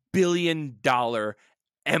multi-billion-dollar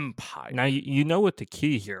empire. Now, you know what the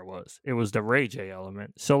key here was. It was the Ray J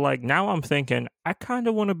element. So, like, now I'm thinking, I kind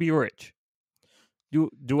of want to be rich.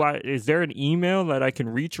 Is there an email that I can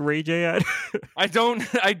reach Ray J at? I don't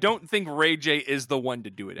think Ray J is the one to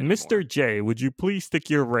do it anymore. Mr. J, would you please stick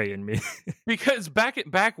your Ray in me? Because back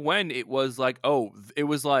when it was like,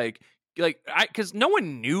 because no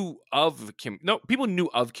one knew of Kim. No, people knew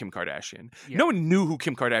of Kim Kardashian. Yeah. No one knew who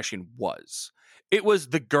Kim Kardashian was. It was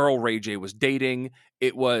the girl Ray J was dating.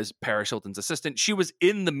 It was Paris Hilton's assistant. She was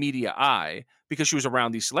in the media eye because she was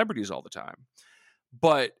around these celebrities all the time.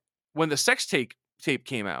 But when the sex tape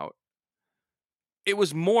came out, it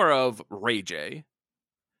was more of Ray J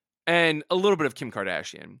and a little bit of Kim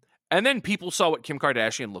Kardashian. And then people saw what Kim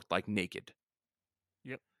Kardashian looked like naked.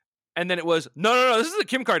 Yep. And then it was, no, this is a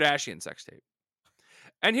Kim Kardashian sex tape.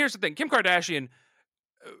 And here's the thing, Kim Kardashian,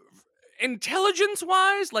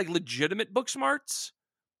 intelligence-wise, like legitimate book smarts,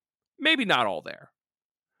 maybe not all there.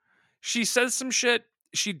 She says some shit.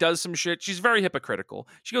 She does some shit. She's very hypocritical.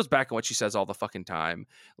 She goes back on what she says all the fucking time.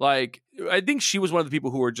 Like, I think she was one of the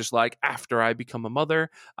people who were just like, after I become a mother,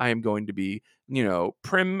 I am going to be,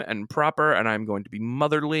 prim and proper, and I'm going to be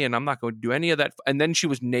motherly, and I'm not going to do any of that. And then she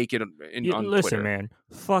was naked on listen, Twitter. Man,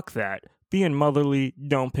 fuck that. Being motherly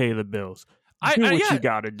don't pay the bills. Do what you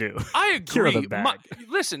gotta do. I agree. Secure the bag.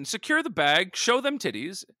 Listen, secure the bag. Show them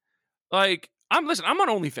titties. Like, I'm on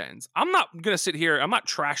OnlyFans. I'm not gonna sit here. I'm not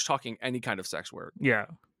trash talking any kind of sex work. Yeah.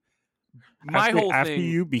 Whole after thing.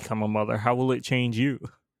 You become a mother, how will it change you?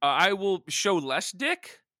 I will show less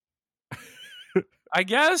dick. I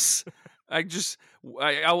guess.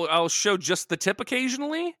 I'll show just the tip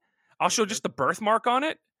occasionally. I'll show just the birthmark on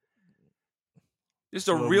it. Just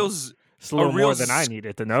a real more than I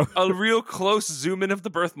needed to know. A real close zoom in of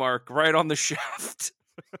the birthmark right on the shaft.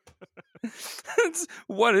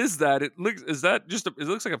 What is that? It looks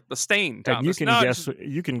like a stain. And you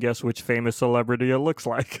can guess which famous celebrity it looks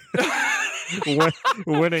like.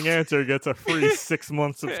 Winning answer gets a free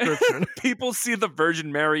 6-month subscription. People see the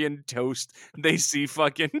Virgin Mary in toast. They see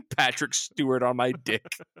fucking Patrick Stewart on my dick.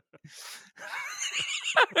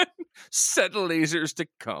 Set lasers to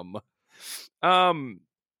come.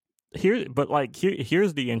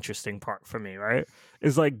 Here's the interesting part for me, right?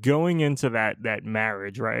 Is like going into that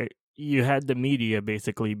marriage, right? you had the media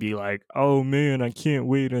basically be like, oh man, I can't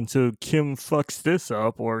wait until Kim fucks this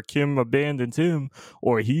up, or Kim abandons him,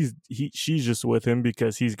 or she's just with him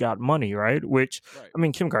because he's got money, right? Which, I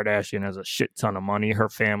mean, Kim Kardashian has a shit ton of money. Her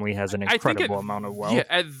family has an incredible amount of wealth. Yeah,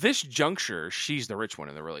 at this juncture, she's the rich one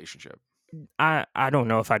in the relationship. I don't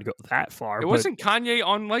know if I'd go that far. It wasn't Kanye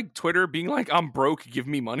on like Twitter being like, I'm broke, give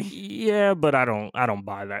me money. Yeah, but I don't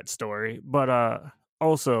buy that story. But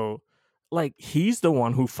also, like, he's the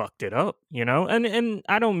one who fucked it up, you know? And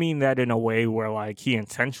I don't mean that in a way where like he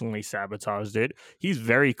intentionally sabotaged it. He's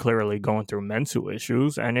very clearly going through mental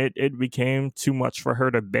issues, and it became too much for her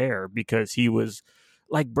to bear, because he was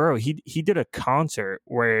like, bro, he did a concert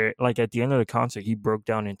where like at the end of the concert he broke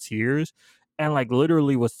down in tears and like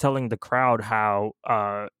literally was telling the crowd how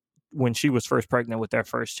when she was first pregnant with their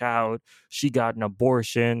first child, she got an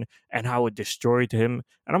abortion and how it destroyed him.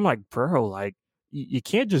 And I'm like, bro, like, you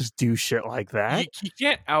can't just do shit like that. You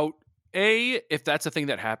can't out if that's a thing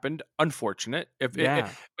that happened. Unfortunate.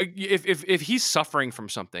 If he's suffering from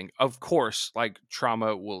something, of course, like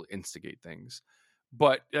trauma will instigate things.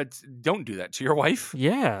 But don't do that to your wife.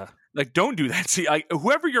 Yeah. Like, don't do that. See, like,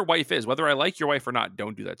 whoever your wife is, whether I like your wife or not,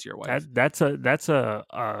 don't do that to your wife. That's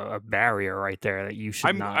a barrier right there that you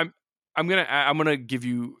should not. I'm gonna give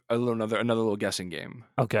you another little guessing game.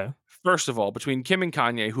 Okay. First of all, between Kim and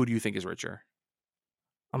Kanye, who do you think is richer?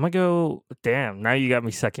 I'm gonna go. Damn, now you got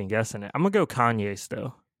me second guessing it. I'm gonna go Kanye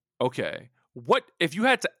still. Okay. What if you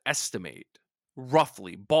had to estimate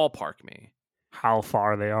roughly, ballpark me, how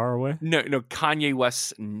far they are away? No, Kanye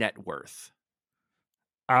West's net worth.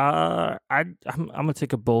 I'm gonna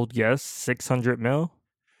take a bold guess. 600 mil.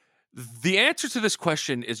 The answer to this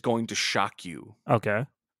question is going to shock you. Okay.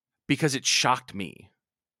 Because it shocked me.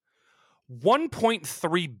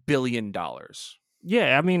 $1.3 billion.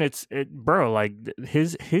 Yeah, I mean bro, like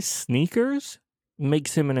his sneakers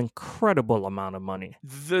makes him an incredible amount of money.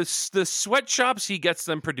 The sweatshops he gets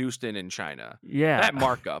them produced in China. Yeah. That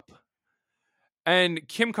markup. And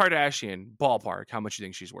Kim Kardashian, ballpark, how much do you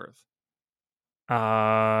think she's worth?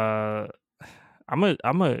 I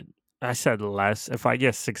said less. If I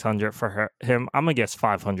guess 600 for him, I'm gonna guess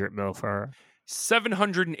 500 mil for her.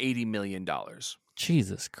 $780 million.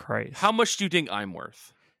 Jesus Christ. How much do you think I'm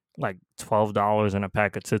worth? Like $12 in a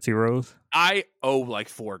pack of Tootsie Rolls? I owe like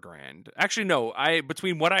 $4,000. Actually, no.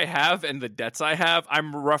 Between what I have and the debts I have,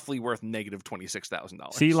 I'm roughly worth negative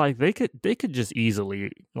 $26,000. See, like they could just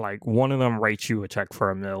easily, like, one of them write you a check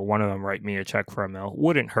for $1 million, one of them write me a check for $1 million.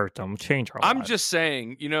 Wouldn't hurt them. Change our lives. I'm just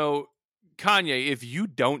saying, Kanye, if you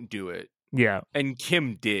don't do it, yeah, and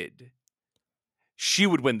Kim did, she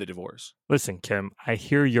would win the divorce. Listen, Kim, I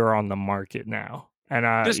hear you're on the market now. And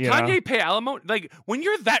does Kanye pay alimony? Like, when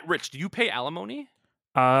you're that rich, do you pay alimony?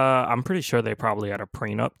 I'm pretty sure they probably had a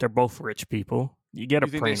prenup. They're both rich people. You get a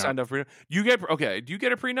prenup. They signed up for it? Okay. Do you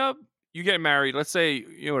get a prenup? You get married. Let's say,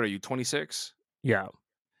 what are you, 26? Yeah.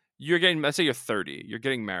 Let's say you're 30. You're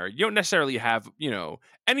getting married. You don't necessarily have,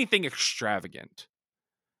 anything extravagant,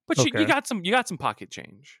 but you got some pocket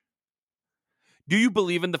change. Do you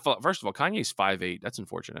believe in first of all, Kanye's 5'8". That's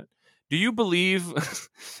unfortunate. Do you believe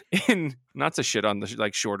in, not to shit on the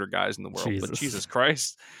like shorter guys in the world, but Jesus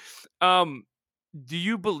Christ. Do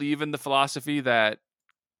you believe in the philosophy that,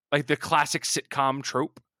 like, the classic sitcom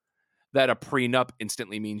trope that a prenup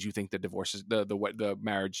instantly means you think the divorce is the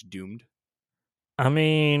marriage doomed? I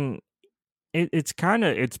mean, it's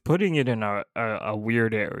putting it in a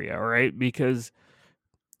weird area, right? Because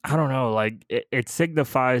I don't know, like it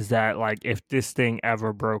signifies that, like, if this thing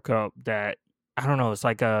ever broke up, that, I don't know, it's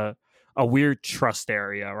like a weird trust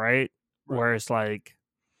area, right? Where it's like,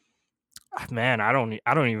 man, I don't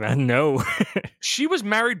even know. She was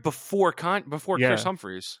married before Chris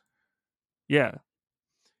Humphries. Yeah.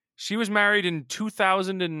 She was married in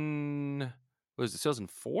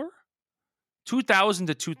 2004? 2000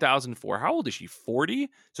 to 2004. How old is she? 40?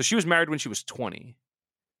 So she was married when she was 20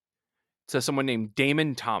 to someone named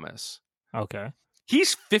Damon Thomas. Okay.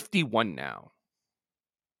 He's 51 now.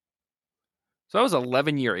 So that was an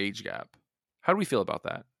 11-year age gap. How do we feel about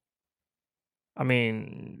that? I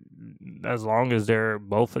mean, as long as they're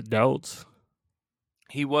both adults.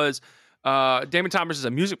 He was, Damon Thomas is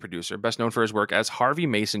a music producer, best known for his work as Harvey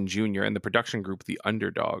Mason Jr. in the production group The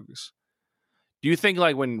Underdogs. Do you think,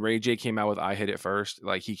 like, when Ray J came out with I Hit It First,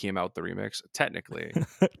 like, he came out with the remix? Technically.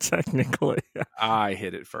 I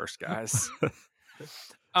hit it first, guys.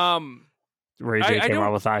 Ray J came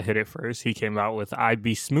out with I Hit It First. He came out with I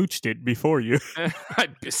Besmooched It before you. I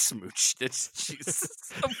besmooched it.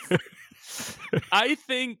 Jesus. I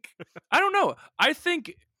don't know. I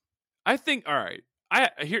think, all right.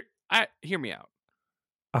 Hear me out.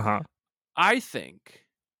 Uh-huh. I think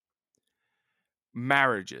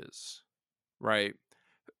marriages, right?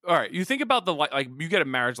 All right, you think about like you get a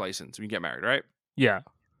marriage license when you get married, right? Yeah.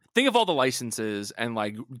 Think of all the licenses and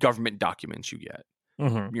like government documents you get.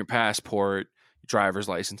 Mm-hmm. Your passport, your driver's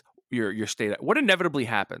license, your state. What inevitably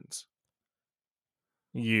happens?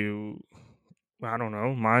 I don't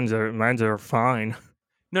know. Mine's are fine.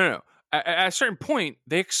 No. At a certain point,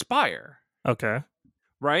 they expire. Okay.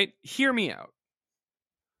 Right? Hear me out.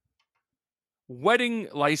 Marriage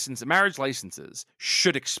licenses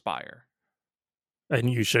should expire. And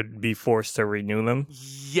you should be forced to renew them?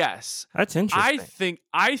 Yes. That's interesting.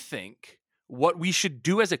 I think what we should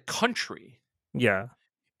do as a country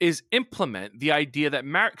is implement the idea that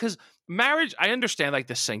because marriage, I understand like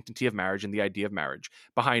the sanctity of marriage and the idea of marriage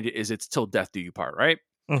behind it is it's till death do you part, right?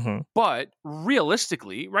 Mm-hmm. But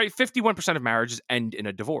realistically, right, 51% of marriages end in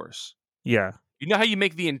a divorce. Yeah. You know how you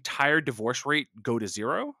make the entire divorce rate go to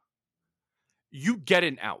 0? You get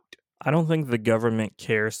an out. I don't think the government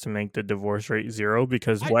cares to make the divorce rate 0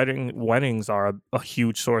 because weddings are a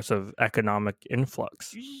huge source of economic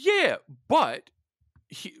influx. Yeah, but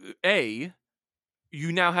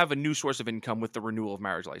you now have a new source of income with the renewal of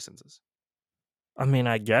marriage licenses. I mean,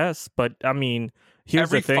 I guess, but I mean, here's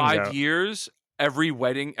the thing. Every 5 years, every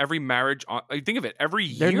wedding, every marriage, think of it, every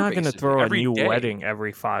year. They're not going to throw a new wedding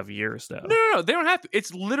every 5 years, though. No, they don't have to.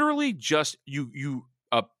 It's literally just you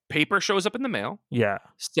a paper shows up in the mail. Yeah.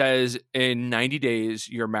 Says in 90 days,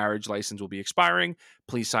 your marriage license will be expiring.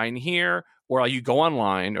 Please sign here. Or you go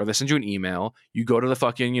online or they send you an email. You go to the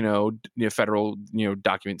fucking, federal,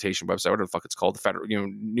 documentation website, whatever the fuck it's called, the federal,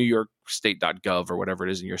 NewYorkState.gov or whatever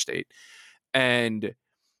it is in your state. And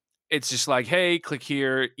it's just like, hey, click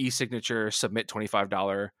here, e-signature, submit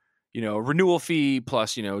 $25, renewal fee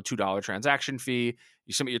plus, $2 transaction fee.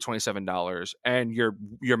 You submit your $27 and your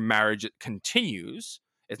marriage continues.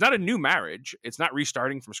 It's not a new marriage. It's not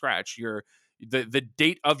restarting from scratch. The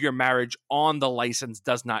date of your marriage on the license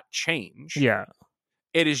does not change. Yeah.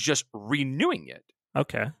 It is just renewing it.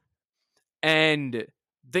 Okay. And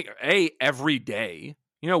every day,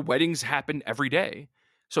 weddings happen every day.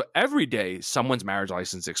 So every day someone's marriage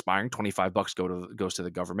license is expiring, $25 goes to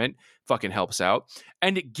the government, fucking helps out.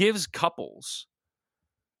 And it gives couples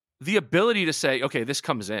the ability to say, okay, this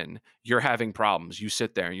comes in, you're having problems. You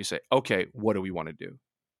sit there and you say, okay, what do we want to do?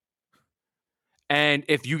 And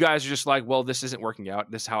if you guys are just like, well, this isn't working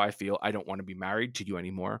out, this is how I feel, I don't want to be married to you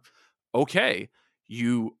anymore. Okay,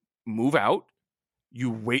 you move out,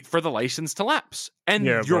 you wait for the license to lapse, and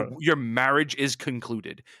your marriage is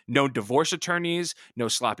concluded. No divorce attorneys, no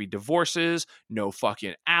sloppy divorces, no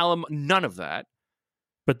fucking none of that.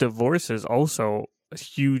 But divorce is also a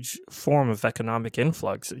huge form of economic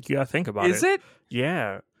influx. You gotta think about it. Is it?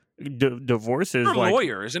 Yeah. Divorce is for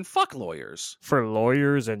lawyers and fuck lawyers. For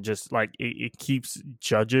lawyers and just like it keeps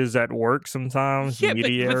judges at work sometimes,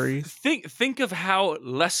 mediaries. But think of how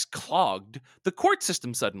less clogged the court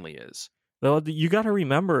system suddenly is. Though you got to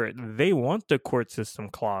remember, they want the court system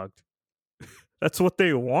clogged. That's what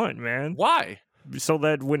they want, man. Why? So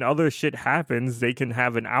that when other shit happens, they can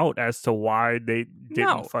have an out as to why they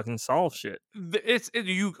didn't fucking solve shit.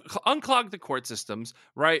 You unclog the court systems,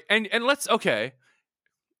 right? And let's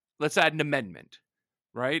add an amendment,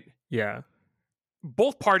 right? Yeah.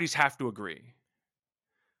 Both parties have to agree,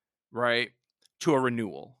 right, to a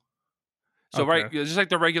renewal. So, right, just like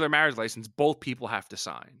the regular marriage license, both people have to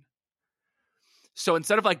sign. So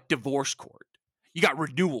instead of like divorce court, you got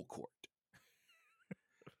renewal court,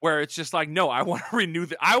 where it's just like, no, I want to renew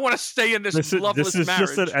I want to stay in this loveless marriage. This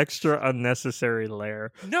is just an extra unnecessary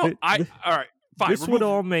layer. No, all right, fine. This would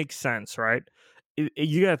all make sense, right?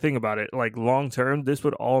 You gotta think about it. Like long term, this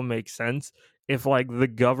would all make sense if like the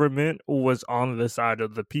government was on the side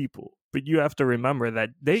of the people. But you have to remember that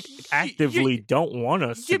they actively don't want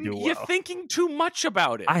us to do well. You're thinking too much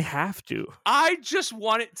about it. I have to. I just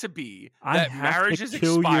want it to be that marriages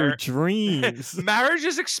expire. Kill your dreams.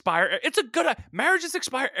 Marriages expire. It's a good. Marriages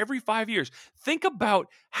expire every 5 years. Think about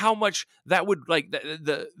how much that would like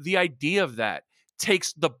the idea of that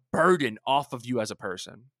takes the burden off of you as a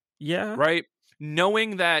person. Yeah. Right.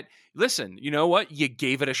 Knowing that, listen, you know what? You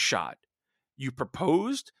gave it a shot. You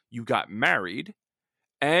proposed. You got married.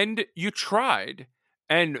 And you tried.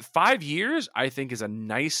 And 5 years, I think, is a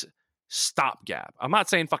nice stopgap. I'm not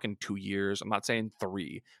saying fucking 2 years. I'm not saying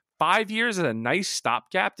 3. 5 years is a nice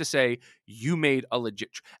stopgap to say you made a legit...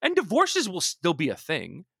 And divorces will still be a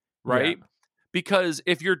thing, right? Yeah. Because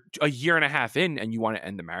if you're a year and a half in and you want to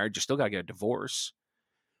end the marriage, you still got to get a divorce.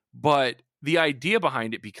 But the idea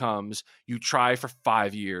behind it becomes you try for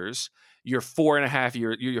 5 years. You're 4.5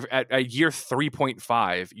 years. You're at year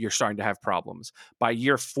 3.5. You're starting to have problems. By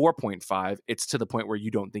year 4.5, it's to the point where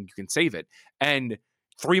you don't think you can save it. And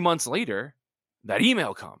 3 months later, that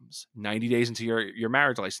email comes. 90 days into your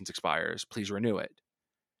marriage license expires. Please renew it.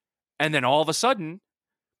 And then all of a sudden,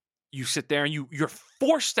 you sit there and you're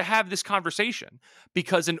forced to have this conversation,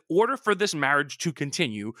 because in order for this marriage to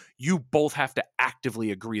continue, you both have to actively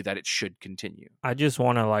agree that it should continue. I just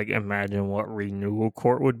want to like imagine what renewal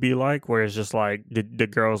court would be like, where it's just like the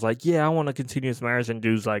girl's like, yeah, I want to continue this marriage, and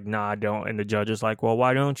dude's like, nah, I don't. And the judge is like, well,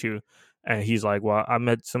 why don't you? And he's like, well, I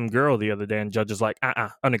met some girl the other day, and judge is like,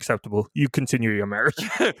 unacceptable. You continue your marriage.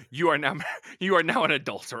 You are now an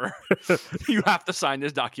adulterer. You have to sign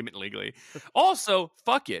this document legally. Also,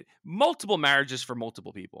 fuck it. Multiple marriages for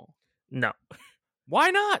multiple people. No.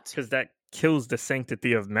 Why not? Because that kills the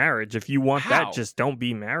sanctity of marriage. If you want that, just don't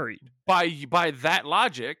be married. By that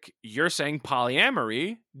logic, you're saying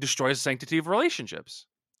polyamory destroys the sanctity of relationships.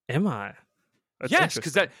 Am I? Yes,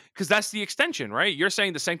 because that's the extension, right? You're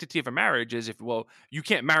saying the sanctity of a marriage is you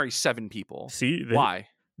can't marry 7 people. See, why?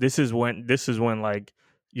 This is when like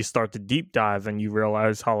you start to deep dive and you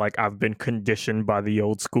realize how like I've been conditioned by the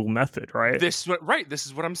old school method, right? This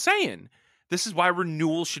is what I'm saying. This is why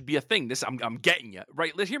renewal should be a thing. I'm getting you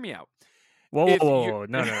right. Let's hear me out. Whoa,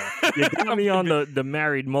 no. You got me on the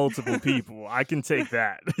married multiple people. I can take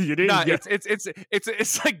that. You didn't. No,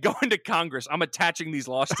 it's like going to Congress. I'm attaching these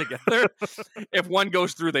laws together. If one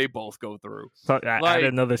goes through, they both go through. So add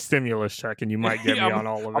another stimulus check, and you might get me on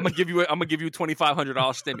all of it. I'm gonna give you $2,500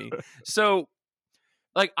 stimmy. So,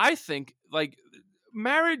 like, I think like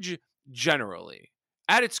marriage generally,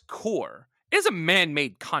 at its core, is a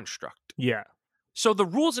man-made construct. Yeah. So the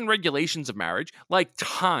rules and regulations of marriage, like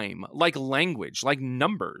time, like language, like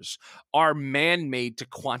numbers, are man-made to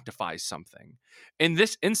quantify something. In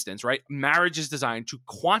this instance, right, marriage is designed to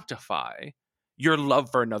quantify your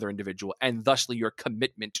love for another individual and thusly your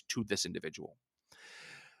commitment to this individual.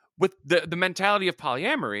 With the mentality of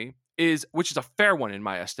polyamory which is a fair one in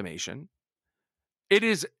my estimation, it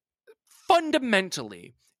is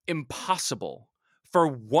fundamentally impossible for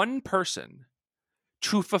one person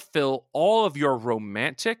to fulfill all of your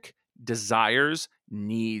romantic desires,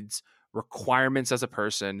 needs, requirements as a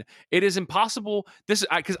person. It is impossible.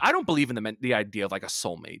 Because I don't believe in the idea of like a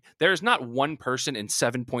soulmate. There is not one person in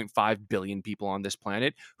 7.5 billion people on this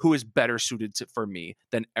planet who is better suited for me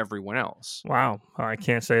than everyone else. Wow. I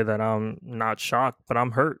can't say that I'm not shocked, but I'm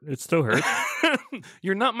hurt. It still hurts.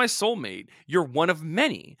 You're not my soulmate. You're one of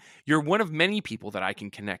many. You're one of many people that I can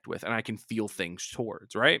connect with and I can feel things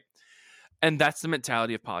towards, right? And that's the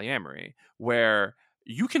mentality of polyamory, where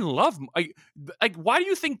you can love. Like, why do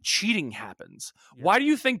you think cheating happens? Yeah. Why do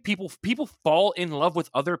you think people fall in love with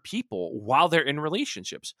other people while they're in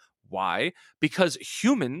relationships? Why? Because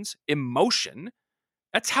humans' emotion,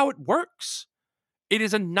 that's how it works. It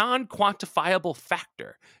is a non-quantifiable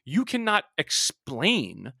factor. You cannot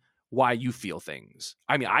explain why you feel things.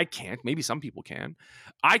 I mean, I can't. Maybe some people can.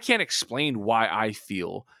 I can't explain why I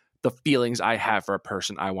feel the feelings I have for a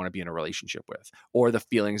person I want to be in a relationship with, or the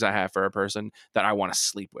feelings I have for a person that I want to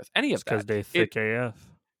sleep with. Any of that. Because they thick AF.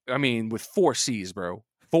 I mean, with 4 C's, bro.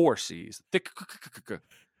 4 C's. Thick.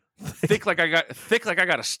 Thick like I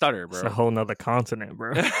got a stutter, bro. It's a whole nother continent,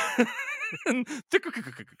 bro. It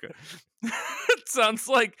sounds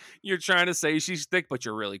like you're trying to say she's thick, but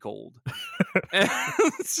you're really cold.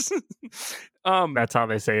 That's how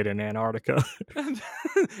they say it in Antarctica.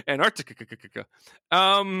 Antarctica.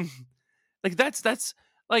 Like that's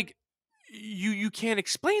like you can't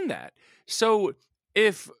explain that. So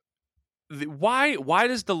why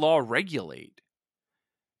does the law regulate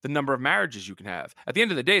the number of marriages you can have? At the end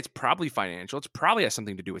of the day, it's probably financial. It's probably has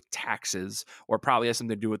something to do with taxes, or probably has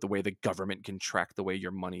something to do with the way the government can track the way your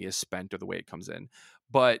money is spent or the way it comes in.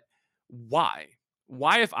 But why?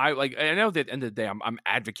 Why, if I know that at the end of the day, I'm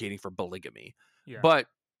advocating for polygamy, but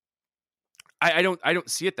I don't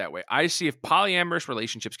see it that way. I see if polyamorous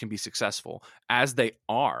relationships can be successful as they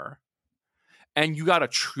are, and you have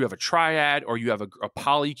a triad or you have a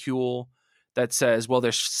polycule that says, well,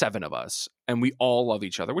 there's 7 of us and we all love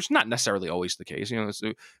each other, which is not necessarily always the case. You know,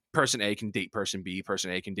 so person A can date person B,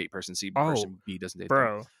 person A can date person C, but person B doesn't date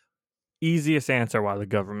them. Easiest answer why the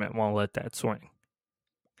government won't let that swing.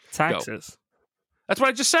 Taxes. Go. That's what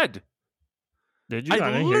I just said. Did you?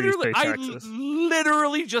 I didn't hear you say taxes. I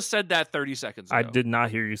literally just said that 30 seconds ago. I did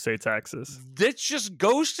not hear you say taxes. This just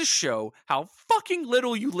goes to show how fucking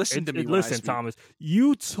little you listen to me. Listen, Thomas,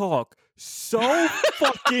 you talk so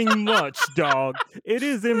fucking much, dog. It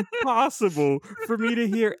is impossible for me to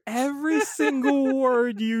hear every single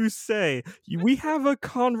word you say. We have a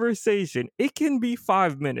conversation. It can be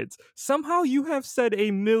 5 minutes. Somehow you have said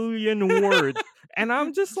 1,000,000 words. And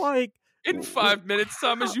I'm just like, in 5 minutes,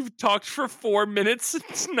 Thomas, you've talked for 4 minutes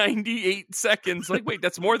and 98 seconds. Like, wait,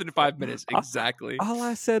 that's more than 5 minutes. Exactly. All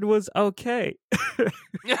I said was okay.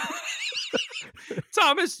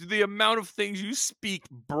 Thomas, the amount of things you speak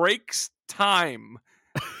breaks time.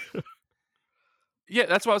 Yeah,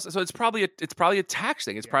 that's why. So it's probably a tax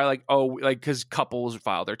thing. It's probably like, because couples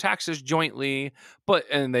file their taxes jointly,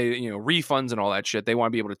 and they, refunds and all that shit. They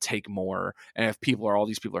want to be able to take more, and if all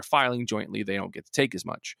these people are filing jointly, they don't get to take as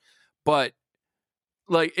much. But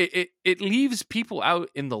like it leaves people out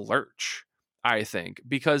in the lurch, I think,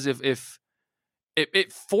 because if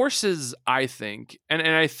it forces, I think, and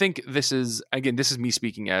I think this is me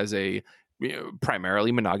speaking as a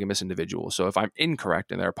primarily monogamous individual. So if I'm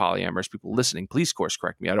incorrect and there are polyamorous people listening, please course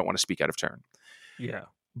correct me. I don't want to speak out of turn. Yeah.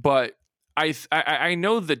 But I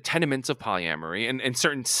know the tenements of polyamory and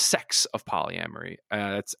certain sects of polyamory.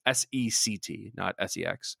 That's SECT, not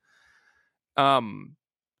SEX.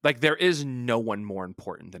 Like there is no one more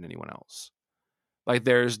important than anyone else. Like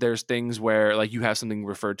there's things where like you have something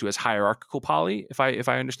referred to as hierarchical poly, if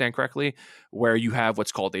I understand correctly, where you have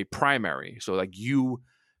what's called a primary. So like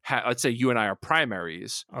let's say you and I are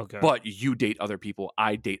primaries, okay, but you date other people,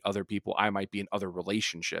 I date other people, I might be in other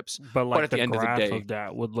relationships. But like at the end of the day, of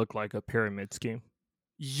that would look like a pyramid scheme.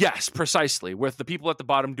 Yes, precisely. With the people at the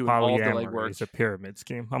bottom doing all the legwork. It's a pyramid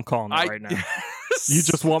scheme. I'm calling it right now. Yes. You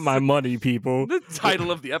just want my money, people. The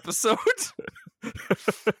title of the episode.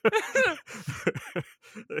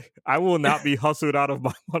 I will not be hustled out of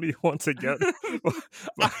my money once again.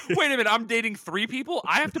 Wait a minute, I'm dating 3 people?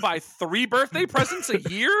 I have to buy 3 birthday presents a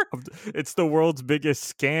year? It's the world's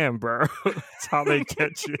biggest scam, bro. That's how they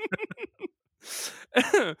get you.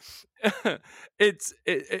 It's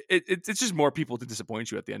just more people to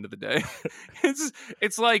disappoint you at the end of the day.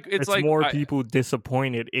 It's like more people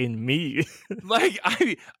disappointed in me. Like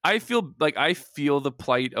I feel the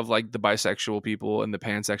plight of like the bisexual people and the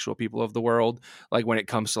pansexual people of the world, like when it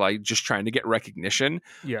comes to like just trying to get recognition.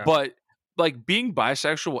 Yeah. But like being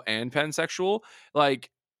bisexual and pansexual,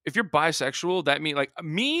 like if you're bisexual, that means like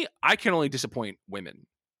me, I can only disappoint women.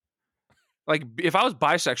 Like, if I was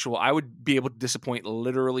bisexual, I would be able to disappoint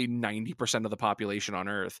literally 90% of the population on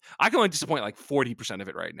Earth. I can only disappoint like 40% of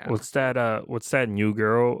it right now. What's that New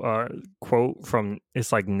Girl quote from?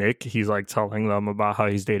 It's like Nick. He's like telling them about how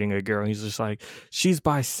he's dating a girl. He's just like, she's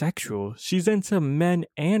bisexual. She's into men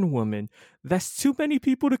and women. That's too many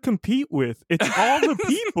people to compete with. It's all the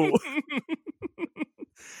people.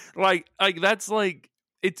 like that's like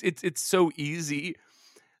it's so easy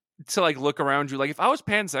to like look around you. Like if I was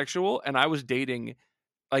pansexual and I was dating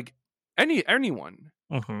like anyone,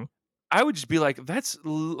 mm-hmm. I would just be like, that's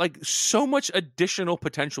like so much additional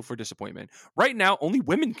potential for disappointment. Right now, only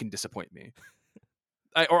women can disappoint me,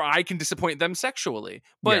 or I can disappoint them sexually.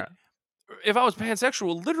 But if I was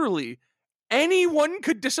pansexual, literally anyone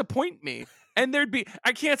could disappoint me. And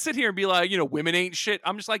I can't sit here and be like, women ain't shit.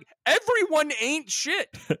 I'm just like, everyone ain't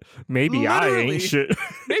shit. Maybe literally, I ain't shit.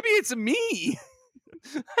 Maybe it's me.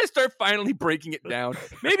 I start finally breaking it down.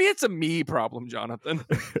 Maybe it's a me problem, Jonathan.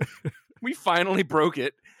 We finally broke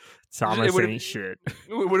it. Thomas ain't shit.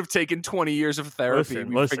 It would have taken 20 years of therapy.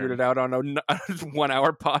 We figured it out on a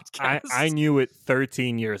 1-hour podcast. I knew it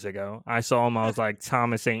 13 years ago. I saw him. I was like,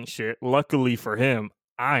 Thomas ain't shit. Luckily for him,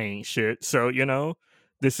 I ain't shit. So,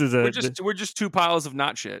 this is we're just 2 piles of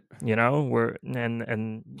not shit. We're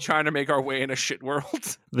and trying to make our way in a shit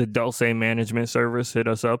world. The Dulce Management Service hit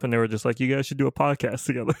us up and they were just like, you guys should do a podcast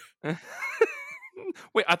together.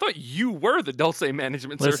 Wait, I thought you were the Dulce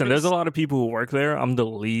Management Service. Listen, there's a lot of people who work there. I'm the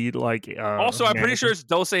lead. Also, I'm pretty sure it's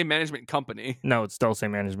Dulce Management Company. No, it's Dulce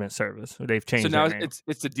Management Service. They've changed. So now their name.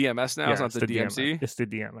 it's the DMS now. Yeah, it's not the DMC. It's the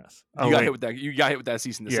DMS. You got hit with that. You got hit with that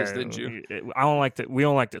cease and desist, didn't you? We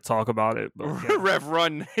don't like to talk about it. But Rev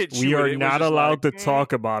Run hit you. We are not allowed to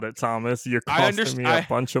talk about it, Thomas. You're costing me a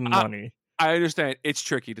bunch of money. I understand. It's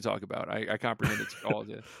tricky to talk about. I comprehend it all.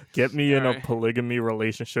 Get me in a polygamy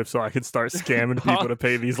relationship so I can start scamming people to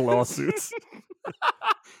pay these lawsuits.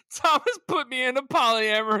 Thomas, put me in a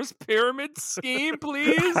polyamorous pyramid scheme,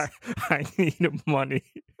 please. I need money.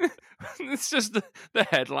 It's just the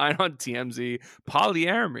headline on TMZ.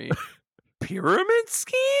 Polyamory. Pyramid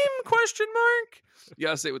scheme? Question mark. You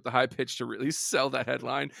gotta say it with the high pitch to really sell that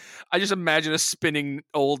headline. I just imagine a spinning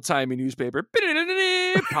old timey newspaper.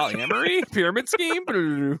 Polyamory pyramid scheme.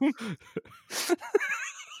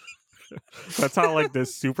 That's how like the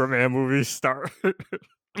Superman movies start.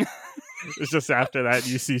 It's just after that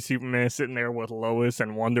you see Superman sitting there with Lois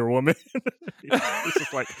and Wonder Woman. It's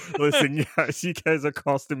just like, listen, you guys are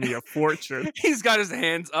costing me a fortune. He's got his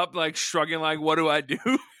hands up, like shrugging, like, what do I do?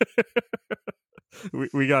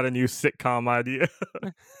 We got a new sitcom idea.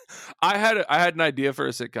 I had an idea for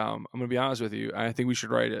a sitcom. I'm gonna be honest with you. I think we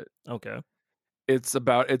should write it. Okay.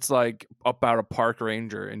 It's like about a park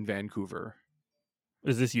ranger in Vancouver.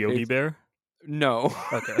 Is this Yogi Bear? No.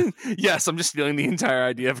 Okay. Yes, I'm just stealing the entire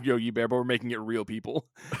idea of Yogi Bear, but we're making it real people.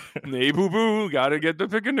 Hey, boo boo, gotta get the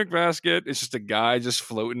picnic basket. It's just a guy just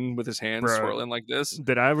floating with his hands swirling like this.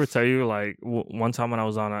 Did I ever tell you, like, one time when I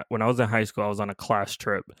was in high school, I was on a class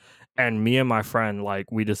trip, and me and my friend,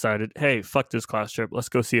 like, we decided, hey, fuck this class trip, let's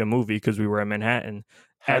go see a movie because we were in Manhattan.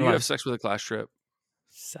 How do you have sex with a class trip?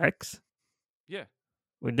 Sex? Yeah.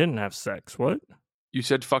 We didn't have sex. What? You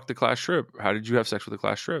said fuck the class trip. How did you have sex with a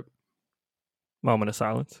class trip? Moment of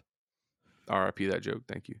silence. R.I.P. that joke.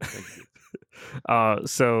 Thank you.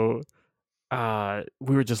 So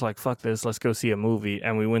we were just like, fuck this, let's go see a movie.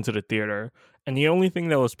 And we went to the theater. And the only thing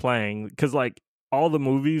that was playing, because like all the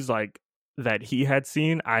movies like that he had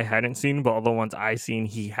seen, I hadn't seen, but all the ones I seen,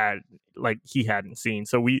 he hadn't seen.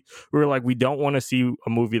 So we were like, we don't want to see a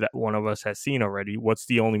movie that one of us has seen already. What's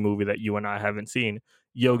the only movie that you and I haven't seen?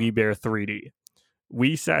 Yogi Bear 3D.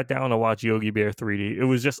 We sat down to watch Yogi Bear 3D. It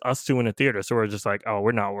was just us two in the theater. So we're just like, oh,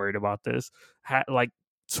 we're not worried about this. Like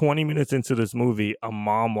 20 minutes into this movie, a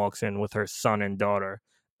mom walks in with her son and daughter.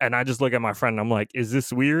 And I just look at my friend and I'm like, is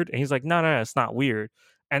this weird? And he's like, no, it's not weird.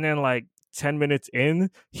 And then like 10 minutes in,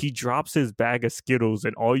 he drops his bag of Skittles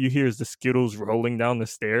and all you hear is the Skittles rolling down the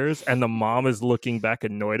stairs. And the mom is looking back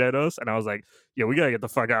annoyed at us. And I was like, yeah, we got to get the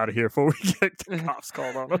fuck out of here before we get the cops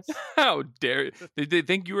called on us. How dare you? Did they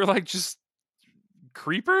think you were like just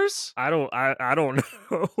creepers? I don't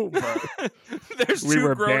know, but there's we two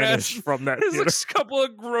were grown banished ass from that there's theater. a couple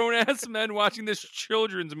of grown-ass men watching this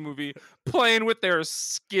children's movie playing with their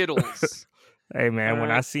Skittles. Hey man, when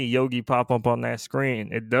I see Yogi pop up on that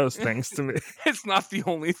screen, it does things to me. It's not the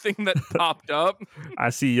only thing that popped up.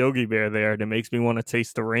 I see Yogi Bear there that makes me want to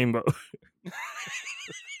taste the rainbow.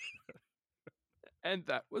 And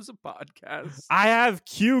that was a podcast. I have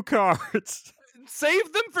cue cards.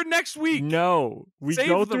 Save them for next week. No, we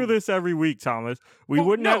go through this every week, Thomas. We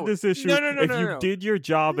wouldn't have this issue if you did your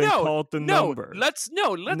job and called the number. Let's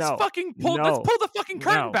fucking pull. Let's pull the fucking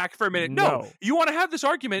curtain back for a minute. No, you want to have this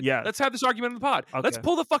argument? Yeah, let's have this argument in the pod. Okay. Let's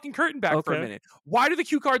pull the fucking curtain back for a minute. Why do the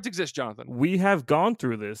cue cards exist, Jonathan? We have gone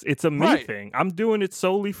through this. It's a me thing. I'm doing it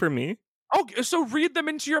solely for me. Okay, so read them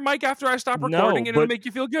into your mic after I stop recording, and it'll make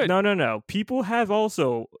you feel good. No. People have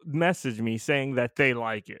also messaged me saying that they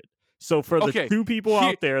like it. So for the two people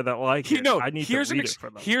out there that like it, I need to read it for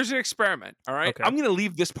them. Here's an experiment, all right? Okay. I'm going to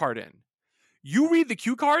leave this part in. You read the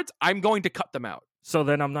cue cards, I'm going to cut them out. So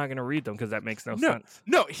then I'm not going to read them because that makes no sense.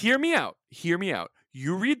 No, hear me out.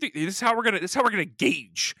 You read this is how we're going to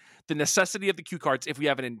gauge the necessity of the cue cards if we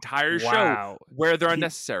have an entire show where they're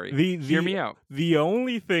unnecessary. Hear me out. The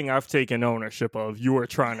only thing I've taken ownership of, you are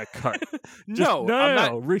trying to cut.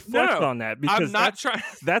 No. Reflect on that because I'm not trying.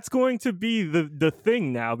 That's going to be the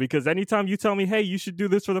thing now. Because anytime you tell me, "Hey, you should do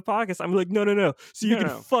this for the podcast," I'm like, no. So you can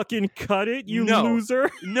fucking cut it, you loser.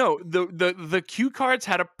 No, the cue cards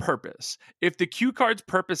had a purpose. If the cue cards'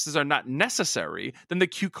 purposes are not necessary, then the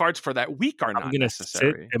cue cards for that week are not necessary.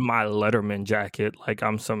 Sit in my Letterman jacket like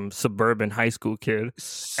I'm some suburban high school kid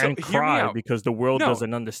and cry because the world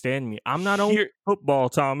doesn't understand me. I'm not only football,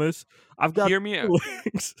 Thomas. I've got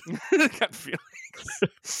feelings. Got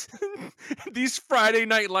feelings. These Friday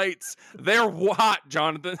night lights, they're hot,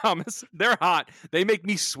 Jonathan Thomas. They're hot. They make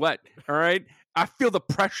me sweat. All right. I feel the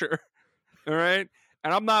pressure. All right.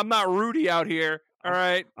 And I'm not Rudy out here. All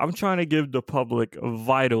right. I'm trying to give the public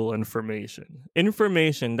vital information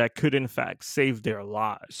that could in fact save their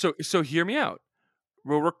lives. So hear me out.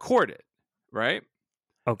 We'll record it, right?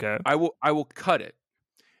 Okay. I will cut it.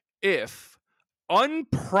 If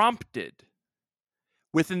unprompted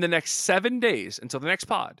within the next 7 days until the next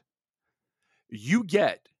pod, you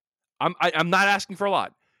get, I'm not asking for a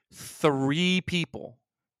lot, 3 people.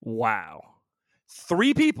 Wow.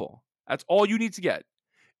 3 people. That's all you need to get.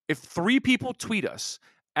 If 3 people tweet us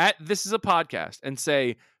at This Is a Podcast and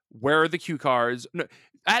say, where are the cue cards? No,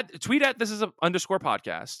 tweet at This Is a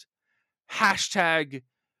 _podcast. Hashtag,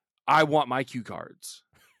 I want my cue cards.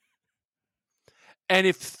 And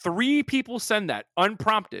if 3 people send that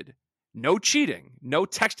unprompted, no cheating, no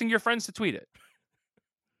texting your friends to tweet it,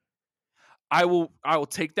 I will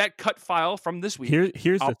take that cut file from this week.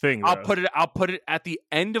 Here's the thing. I'll put it at the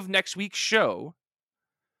end of next week's show.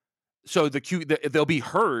 So they'll be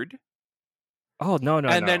heard. Oh no!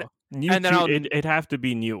 And then it'd have to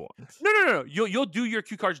be new ones. No. You'll do your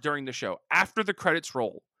cue cards during the show. After the credits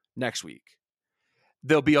roll next week,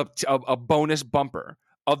 there'll be a bonus bumper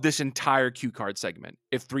of this entire cue card segment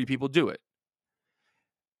if 3 people do it.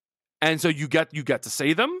 And so you get to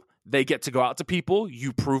say them. They get to go out to people.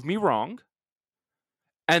 You prove me wrong.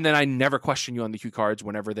 And then I never question you on the cue cards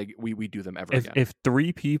whenever we do them ever again. If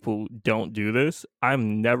 3 people don't do this,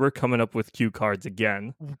 I'm never coming up with cue cards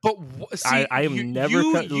again. But see, I am never.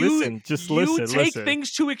 Listen. You take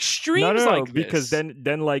things to extremes like this. Because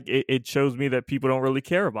then like it shows me that people don't really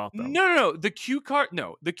care about them. No. The cue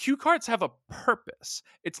cards have a purpose.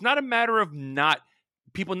 It's not a matter of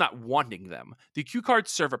people not wanting them. The cue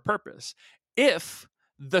cards serve a purpose. If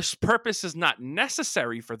the purpose is not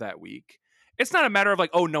necessary for that week, it's not a matter of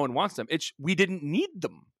like, oh, no one wants them. We didn't need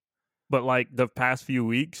them. But like the past few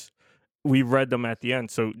weeks, we read them at the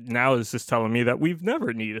end. So now it's just telling me that we've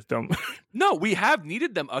never needed them. No, we have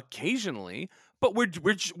needed them occasionally, but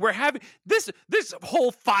we're having this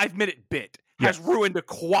whole 5-minute bit has ruined a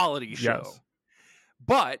quality show. Yes.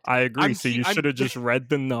 But I agree. So you should have just read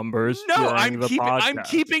the numbers. No, I'm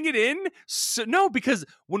keeping it in. So, no, because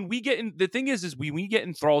when we get in, the thing is when we get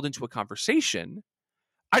enthralled into a conversation,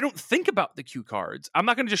 I don't think about the cue cards. I'm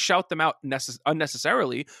not going to just shout them out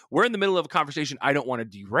unnecessarily. We're in the middle of a conversation I don't want to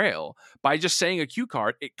derail. By just saying a cue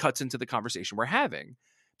card, it cuts into the conversation we're having.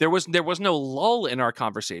 There was no lull in our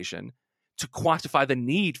conversation to quantify the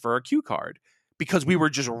need for a cue card because we were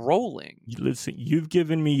just rolling. Listen, you've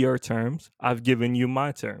given me your terms. I've given you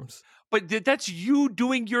my terms. But that's you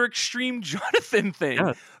doing your extreme Jonathan thing.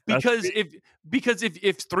 Yeah, because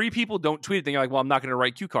if 3 people don't tweet it, then you're like, well, I'm not going to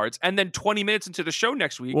write cue cards. And then 20 minutes into the show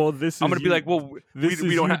next week, I'm going to be like, well,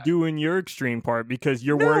 we don't doing your extreme part because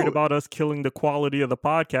you're worried about us killing the quality of the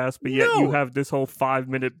podcast, but yet you have this whole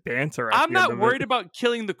 5-minute banter. I'm not worried about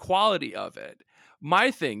killing the quality of it.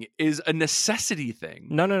 My thing is a necessity thing.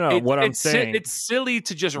 No. I'm saying it's silly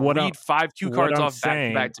to just read 5 cue cards off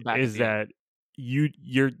back to back. Is that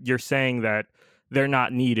you're saying that they're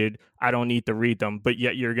not needed, I don't need to read them, but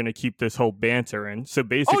yet you're going to keep this whole banter in. So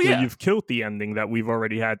basically you've killed the ending that we've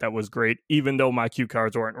already had that was great, even though my cue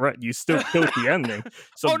cards weren't read. You still killed the ending.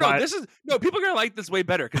 So people are going to like this way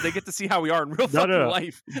better because they get to see how we are in real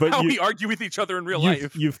life, but we argue with each other in real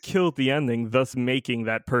life. You've killed the ending, thus making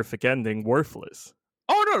that perfect ending worthless.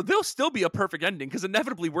 Oh, no, there'll still be a perfect ending because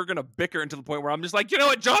inevitably we're going to bicker into the point where I'm just like, you know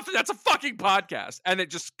what, Jonathan, that's a fucking podcast. And it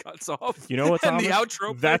just cuts off. You know what, Thomas? And the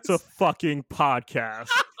outro That's a fucking podcast.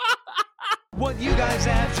 What you guys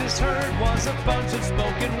have just heard was a bunch of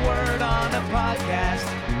spoken word on a podcast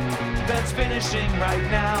that's finishing right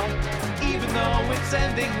now. Even though it's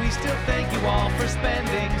ending, we still thank you all for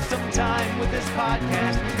spending some time with this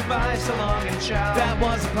podcast. Goodbye, so long, and ciao. That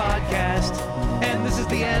was a podcast, and this is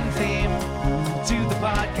the end theme to the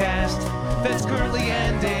podcast that's currently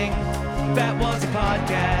ending. That was a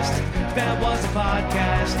podcast. That was a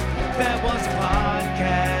podcast. That was a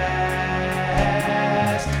podcast.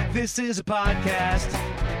 This is a podcast.